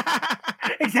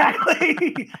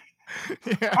 Exactly.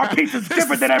 Yeah. Our pizza's This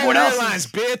different is than everyone Spirit else's. Airlines,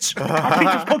 bitch. Our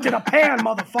pizza's cooked in a pan,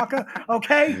 motherfucker.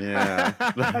 Okay? Yeah.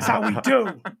 That's how we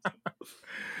do.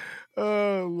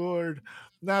 Oh Lord!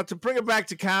 Now to bring it back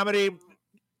to comedy,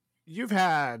 you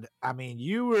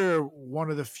were one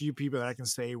of the few people that I can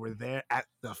say were there at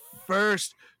the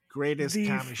first greatest The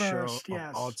comedy show first, yes.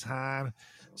 of all time.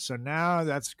 So now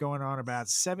that's going on about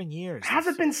 7 years. Has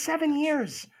it been 7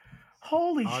 years?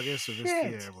 Holy August shit. of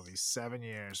this year will be 7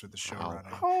 years with the show Wow.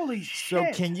 running. Holy So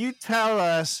shit. can you tell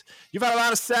us? You've had a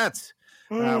lot of sets.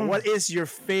 Mm. What is your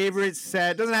favorite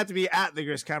set? Doesn't have to be at the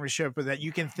Greatest Comedy Show, but that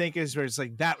you can think is where it's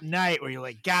like that night where you're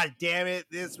like, God damn it,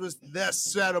 this was the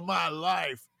set of my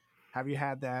life. Have you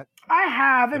had that? I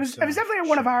have. It was so. definitely at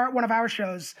one of our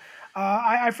shows.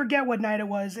 I forget what night it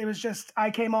was. It was just I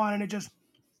came on and it just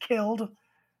killed.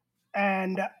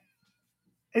 And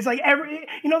it's like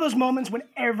those moments when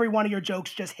every one of your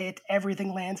jokes just hit,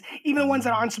 everything lands. Even the ones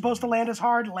that aren't supposed to land as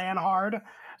hard land hard.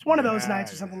 It's one of those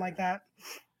nights or something like that.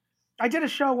 I did a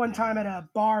show one time at a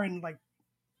bar in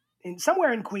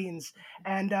somewhere in Queens,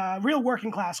 and real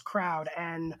working class crowd,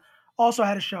 and also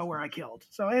had a show where I killed.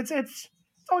 So it's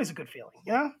always a good feeling,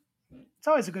 you know? It's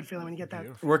always a good feeling when you get that.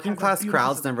 Working have that class beautiful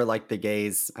crowds system. never like the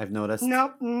gays, I've noticed.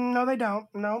 No, they don't.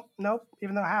 Nope.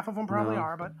 Even though half of them probably No.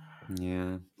 are, but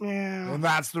Yeah. yeah. Well,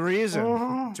 that's the reason.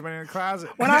 Mhm. Too many in the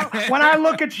closet. When I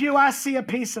look at you, I see a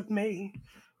piece of me.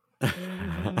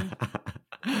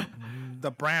 The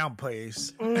brown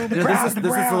place. The This brown- is the a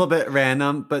brown. little bit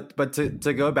random, but to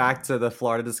go back to the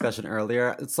Florida discussion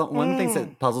earlier, one of the things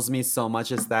that puzzles me so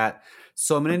much is that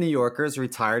so many New Yorkers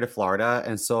retire to Florida,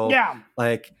 and so Yeah.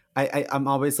 like I'm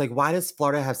always like, why does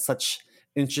Florida have such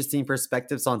interesting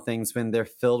perspectives on things when they're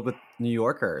filled with New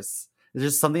Yorkers?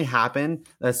 There's just something happen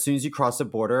as soon as you cross the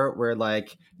border where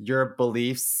like your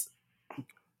beliefs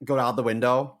go out the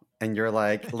window, and you're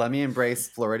like, let me embrace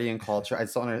Floridian culture. I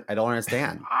don't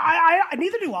understand. I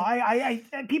neither do I.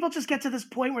 People just get to this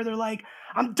point where they're like,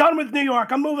 I'm done with New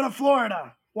York. I'm moving to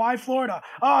Florida. Why Florida?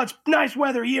 Oh, it's nice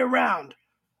weather year round.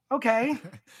 Okay.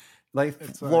 Like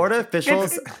Florida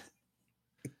officials.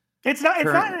 It's not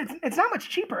much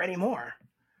cheaper anymore.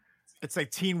 It's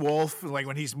like Teen Wolf, like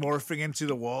when he's morphing into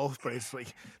the wolf, but it's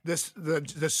like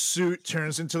the suit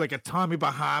turns into like a Tommy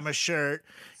Bahama shirt.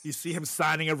 You see him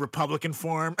signing a Republican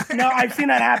form. No, I've seen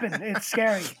that happen. It's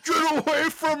scary. Get away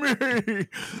from me!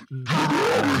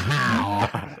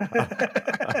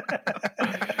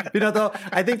 You know, though,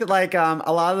 I think that like a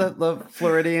lot of the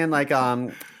Floridian like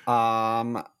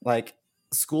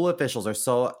school officials are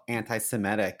so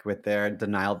anti-Semitic with their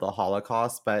denial of the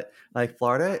Holocaust, but like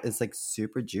Florida is like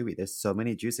super Jewy. There's so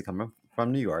many Jews that come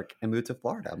from New York and move to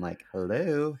Florida. I'm like,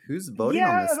 hello, who's voting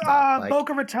on this stuff? Like,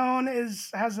 Boca Raton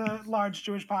has a large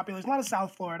Jewish population. A lot of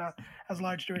South Florida has a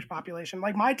large Jewish population.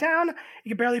 Like my town, you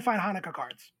can barely find Hanukkah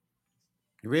cards.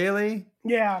 really?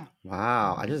 Yeah,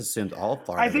 Wow, I just assumed all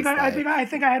Florida. I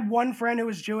think I had one friend who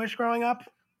was Jewish growing up,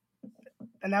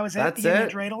 and that was it. That's He gave me a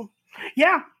it? dreidel.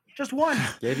 Yeah, just one.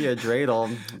 Gave you a dreidel.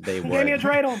 They He gave me a would.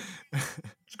 dreidel.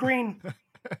 It's green.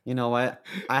 You know what?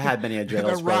 I had many a And dreidels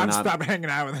then growing Ron up. stopped hanging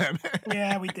out with him.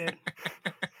 Yeah, we did.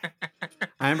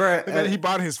 I remember And then he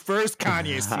bought his first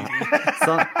Kanye CD.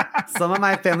 some of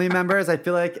my family members, I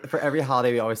feel like for every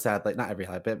holiday we always had, like not every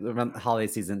holiday, but around the holiday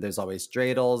season, there's always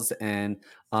dreidels and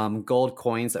gold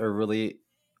coins that were really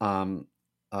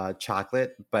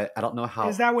chocolate, but I don't know how.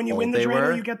 Is that when you win old the they dreidel,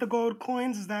 were. you get the gold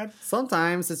coins? Is that?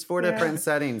 Sometimes it's four Yeah. different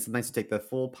settings. Sometimes you take the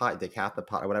full pot, take half the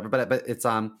pot, or whatever. But it's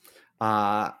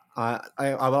I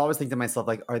would always think to myself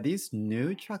like, are these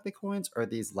new chocolate coins or are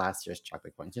these last year's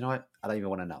chocolate coins? You know what? I don't even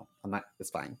want to know. I'm not. It's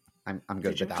fine. I'm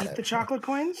good Did you without eat it. the chocolate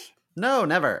coins? No,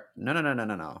 never.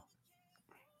 No.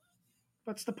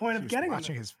 What's the point He of was getting them?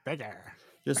 watching his figure.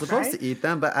 You're supposed Right? to eat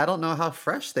them, but I don't know how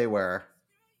fresh they were.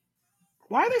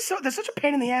 Why are they so? They're such a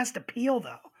pain in the ass to peel,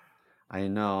 though. I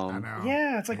know. I know.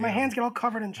 Yeah, it's like my Yeah. hands get all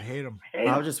covered in. I hate them.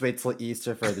 I'll just wait till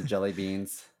Easter for the jelly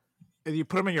beans. And you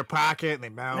put them in your pocket and they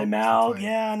melt. They It's melt. like,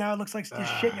 Yeah, now it looks like you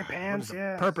shit in your what pants. is the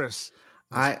Yeah. purpose?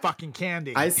 It's I- fucking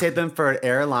candy. I save them for an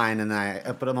airline, and I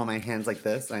put them on my hands like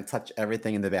this, and I touch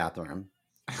everything in the bathroom.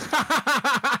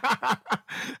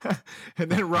 And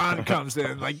then Ron comes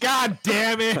in like, God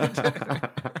damn it.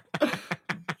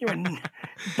 You're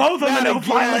both of them Not no again.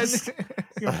 violence.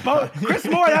 You're both Chris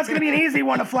Moore. That's gonna be an easy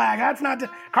one to flag. That's not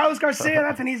Carlos Garcia.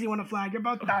 That's an easy one to flag. You're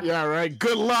both done. Yeah, right.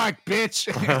 Good luck, bitch.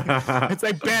 It's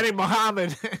like banning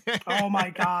Muhammad. Oh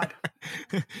my god.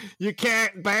 You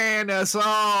can't ban us all.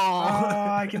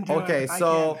 Oh, I can do it. Okay, I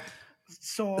so can.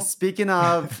 So speaking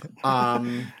of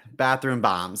bathroom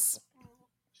bombs,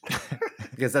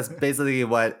 because that's basically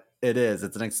what it is.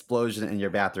 It's an explosion in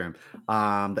your bathroom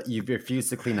that you refuse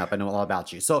to clean up. I know all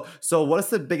about you. So what is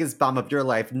the biggest bomb of your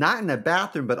life? Not in a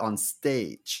bathroom, but on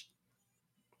stage.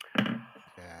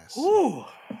 Yes. ooh.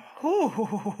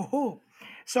 Ooh.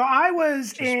 So I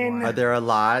was in. one. Are there a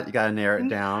lot? You got to narrow it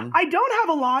down. I don't have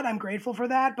a lot. I'm grateful for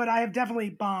that, but I have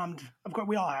definitely bombed. Of course,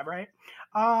 we all have, right?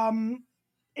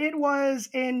 It was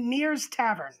in Near's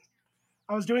Tavern.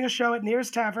 I was doing a show at Near's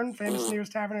Tavern, famous Near's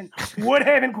Tavern in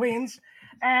Woodhaven, Queens,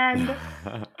 and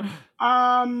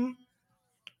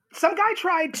some guy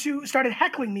started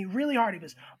heckling me really hard. He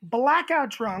was blackout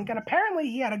drunk, and apparently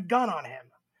he had a gun on him.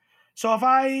 So if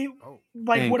I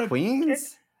like in would have,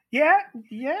 Queens? yeah,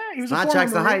 he was a Not former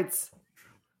Jackson Marine. Heights.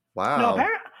 Wow. No,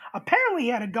 apparently he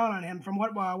had a gun on him. From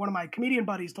what one of my comedian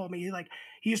buddies told me,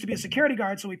 he used to be a security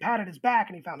guard, so he patted his back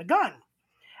and he found a gun.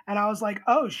 And I was like,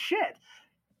 oh shit.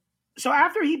 So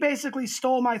after he basically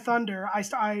stole my thunder,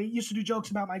 I used to do jokes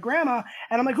about my grandma,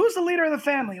 and I'm like, who's the leader of the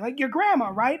family? Like your grandma,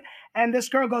 right? And this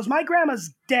girl goes, my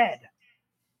grandma's dead.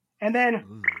 And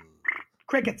then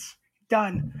crickets.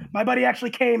 Done. My buddy actually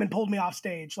came and pulled me off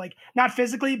stage. Like, not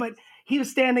physically, but he was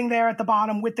standing there at the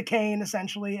bottom with the cane,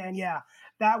 essentially. And yeah,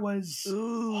 that was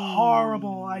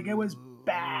horrible. Like, it was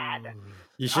bad.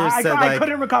 You should have said I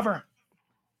couldn't recover.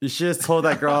 You should have told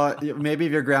that girl, maybe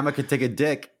if your grandma could take a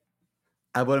dick,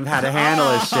 I wouldn't have had to handle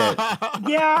this shit.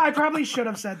 Yeah, I probably should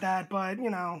have said that, but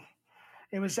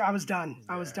I was done.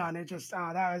 I was done. It just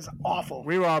that was awful.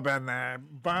 We've all been there.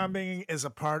 Bombing is a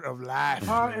part of life.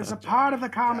 It's a part of the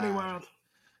comedy world.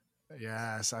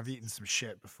 Yes, I've eaten some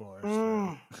shit before.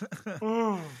 Mm.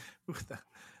 Mm.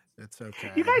 It's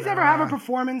okay. You guys ever have a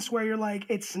performance where you're like,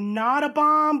 it's not a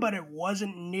bomb, but it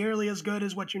wasn't nearly as good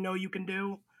as what you can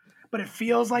do, but it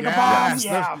feels like a bomb? Yes,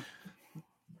 Yeah.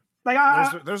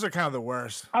 Like those are kind of the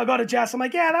worst. I'll go to Jess. I'm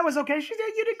like, yeah, that was okay. She said,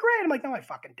 you did great. I'm like, no, I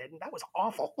fucking didn't. That was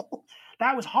awful.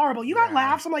 That was horrible. You got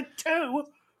laughs. I'm like, 2.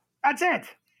 That's it.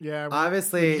 Yeah,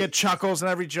 Obviously, you get chuckles in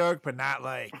every joke, but not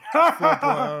like full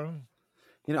blown.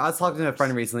 You know, I was talking to a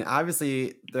friend recently.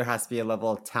 Obviously, there has to be a level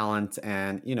of talent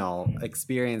and, you know,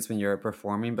 experience when you're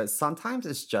performing, but sometimes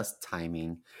it's just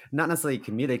timing. Not necessarily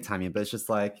comedic timing, but it's just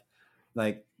like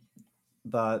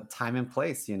the time and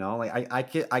place, you know? Like I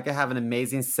could have an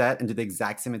amazing set and do the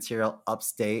exact same material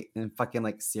upstate in fucking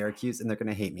like Syracuse and they're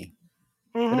gonna hate me.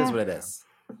 It is what it is.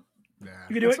 Yeah.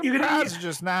 You could do it. You could crowds are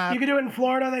just not You could do it in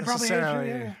Florida. They probably hate you. necessarily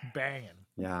Yeah. banging.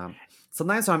 Yeah.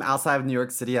 Sometimes when I'm outside of New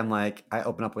York City, I'm like, I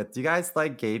open up with, do you guys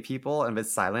like gay people? And if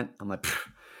it's silent, I'm like,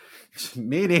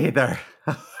 me neither.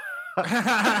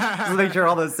 Just make sure we're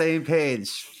all on the same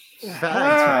page. Facts,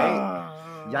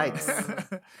 right?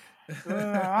 Yikes.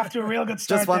 Off to a real good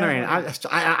start. Just wondering. there.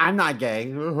 I'm not gay.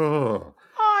 Ooh.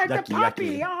 Oh, the Yucky,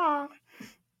 puppy. yucky. Oh.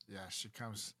 Yeah, she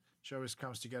always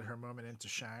comes to get her moment into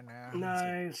shine now.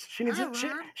 Nice. She needs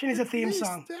she needs a theme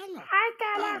song. Hi,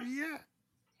 Stella. Yeah.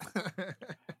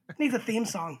 Needs a theme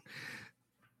song.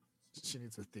 She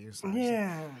needs a theme song.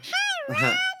 Yeah.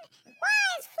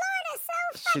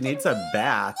 She needs a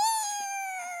bath.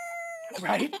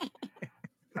 Right?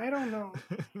 I don't know.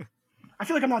 I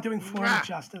feel like I'm not doing Florida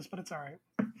justice, but it's all right.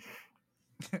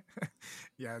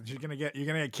 Yeah, you're gonna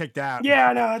get kicked out.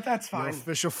 Yeah, no, that's Your fine.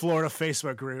 official Florida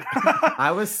Facebook group.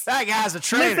 I was That guy's a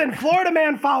traitor. Listen, Florida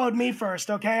man followed me first,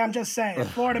 okay? I'm just saying.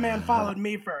 Florida man followed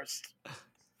me first.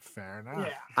 Fair enough.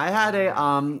 Yeah. I had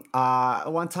a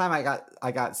one time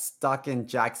I got stuck in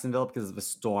Jacksonville because of a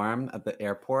storm at the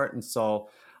airport, and so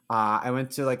I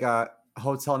went to like a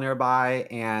hotel nearby,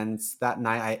 and that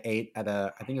night I ate at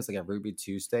I think it was like a Ruby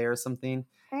Tuesday or something.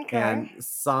 Okay. And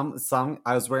some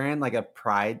I was wearing like a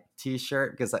Pride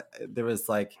t-shirt because there was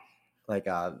like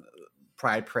a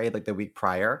Pride parade like the week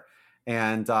prior,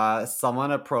 and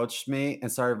someone approached me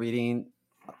and started reading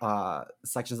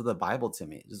sections of the Bible to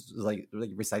me, just like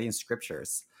reciting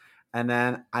scriptures. And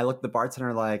then I looked at the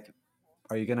bartender like,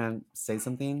 are you gonna say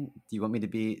something? Do you want me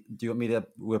to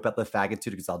whip out the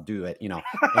faggotude? Because I'll do it, you know.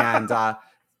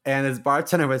 And his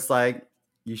bartender was like,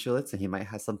 you should listen. He might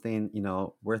have something, you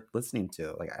know, worth listening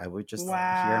to. Like I would just hear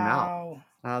him out.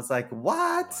 And I was like,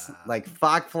 what? Wow. Like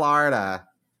fuck Florida.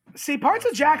 See, parts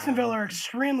of Jacksonville are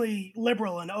extremely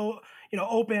liberal and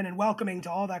open and welcoming to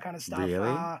all that kind of stuff.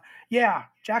 Really? Yeah,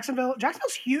 Jacksonville's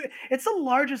huge. It's the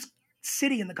largest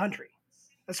city in the country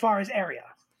as far as area.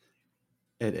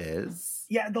 It is.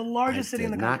 Yeah, the largest city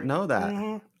in the did country. not know that.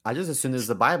 Mhm. I just assumed it was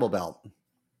the Bible Belt.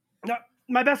 No,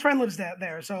 my best friend lives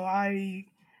there, so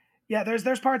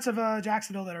there's parts of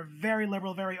Jacksonville that are very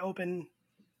liberal, very open,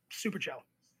 super chill.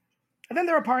 And then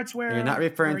there are parts where You're not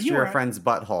referring to your friend's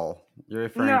butthole. You're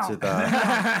referring to the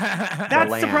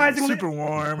That's land. surprisingly Super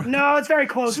warm. No, it's very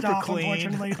closed Super off, clean.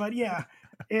 unfortunately. But yeah,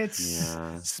 it's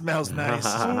Yeah. Smells nice.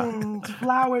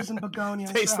 Flowers and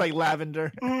begonias. Tastes like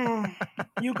lavender.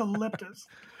 Eucalyptus.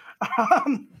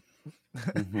 Mhm.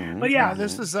 But yeah,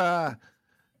 This is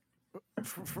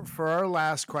for our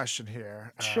last question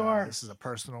here. Sure. This is a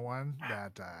personal one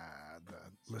that the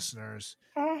listeners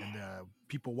Mm. and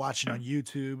people watching on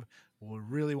YouTube will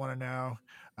really want to know.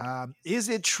 Is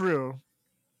it true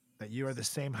that you are the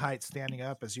same height standing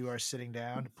up as you are sitting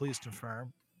down? Please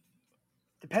confirm.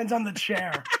 Depends on the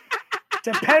chair.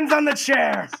 Depends on the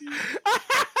chair.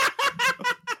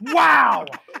 Wow.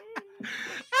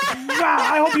 Wow.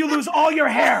 I hope you lose all your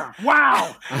hair.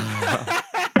 Wow.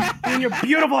 And your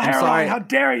beautiful hairline. sorry. How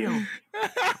dare you?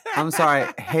 I'm sorry.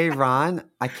 Hey Ron,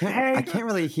 I Hey. can't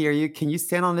really hear you. Can you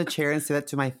stand on the chair and say that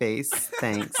to my face?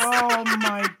 Thanks. Oh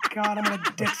my God. I'm going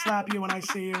to dick slap you when I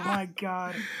see you. My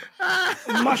God.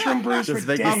 Mushroom brews Just for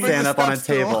make me days. stand up on a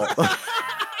Step stool. table.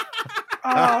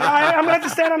 I'm going to have to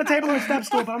stand on a table or a step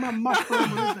stool, but I'm going to mushroom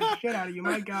brews the shit out of you.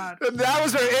 My God. And that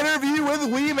was our interview with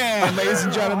Wee Man, ladies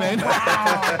and gentlemen.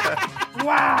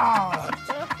 Wow.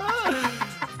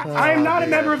 I am not a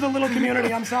member of the little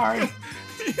community. I'm sorry.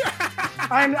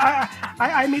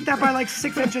 I meet that by like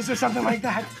 6 inches or something like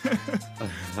that.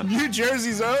 New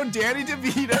Jersey's own Danny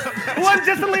DeVito. Who I'm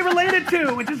distantly related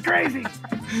to, which is crazy.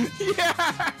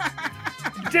 Yeah.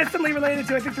 Distantly related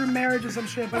to, I think through marriage or some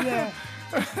shit, but yeah.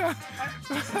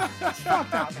 It's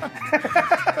fucked up, man.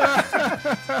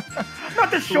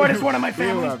 Not the shortest one of my We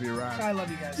family. love you, Ron. I love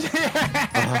you guys.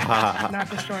 Not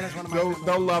the shortest one of my They'll, family.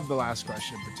 they'll love the last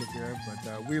question in particular,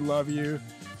 but we love you.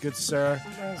 Good sir.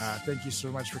 Yes. Thank you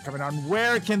so much for coming on.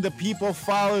 Where can the people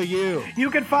follow you?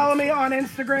 You can follow me on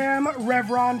Instagram,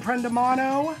 Revron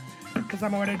Prendamano, because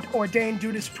I'm an ordained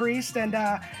Dudas priest. And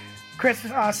Chris,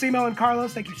 Simo, and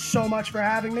Carlos, thank you so much for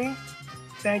having me.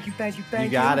 Thank you. You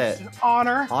got it. It's an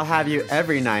honor. I'll have you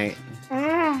every night.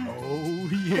 Oh,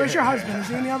 yeah. Where's your husband? Is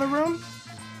he in the other room?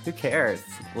 Who cares?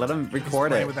 Let him record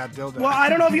Playing it. with that dildo. Well, I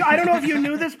don't know if you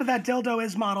knew this, but that dildo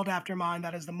is modeled after mine.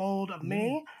 That is the mold of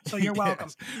me. So you're welcome.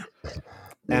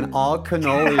 And all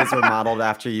cannolis were modeled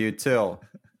after you too.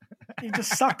 You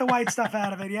just suck the white stuff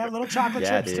out of it. Yeah, little chocolate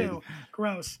Yeah, chips dude. too.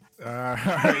 Gross. All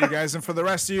right, you guys, and for the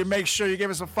rest of you, make sure you give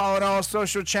us a follow on all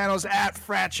social channels at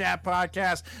Frat Chat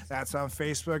Podcast. That's on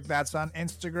Facebook. That's on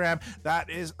Instagram. That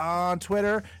is on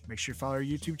Twitter. Make sure you follow our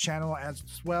YouTube channel as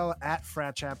well at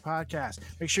Frat Chat Podcast.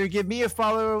 Make sure you give me a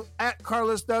follow at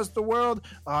Carlos Does the World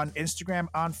on Instagram,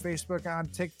 on Facebook, on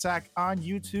TikTok, on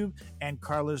YouTube, and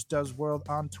Carlos Does World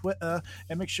on Twitter.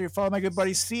 And make sure you follow my good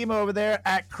buddy Seema over there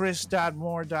at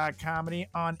chris.moore.comedy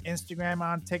on Instagram,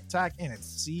 on TikTok, and it's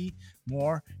C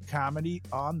More Comedy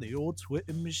on the old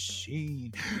Twitter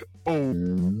machine.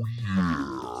 Oh,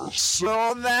 yeah. So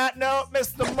on that note,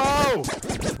 Mr. Mo,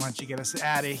 why don't you get us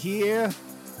out of here?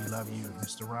 We love you,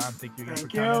 Mr. Ron. Thank you again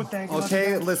Thank for coming. you. Thank you.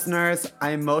 Okay, listeners,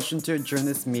 I motion to adjourn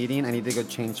this meeting. I need to go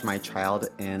change my child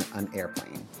in an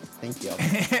airplane. Thank you.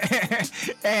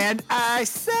 And I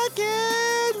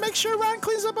second. Make sure Ron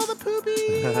cleans up all the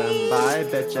poopy. Bye,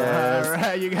 bitches. All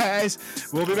right, you guys.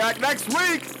 We'll be back next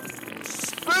week.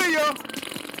 See ya.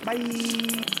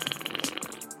 Bye.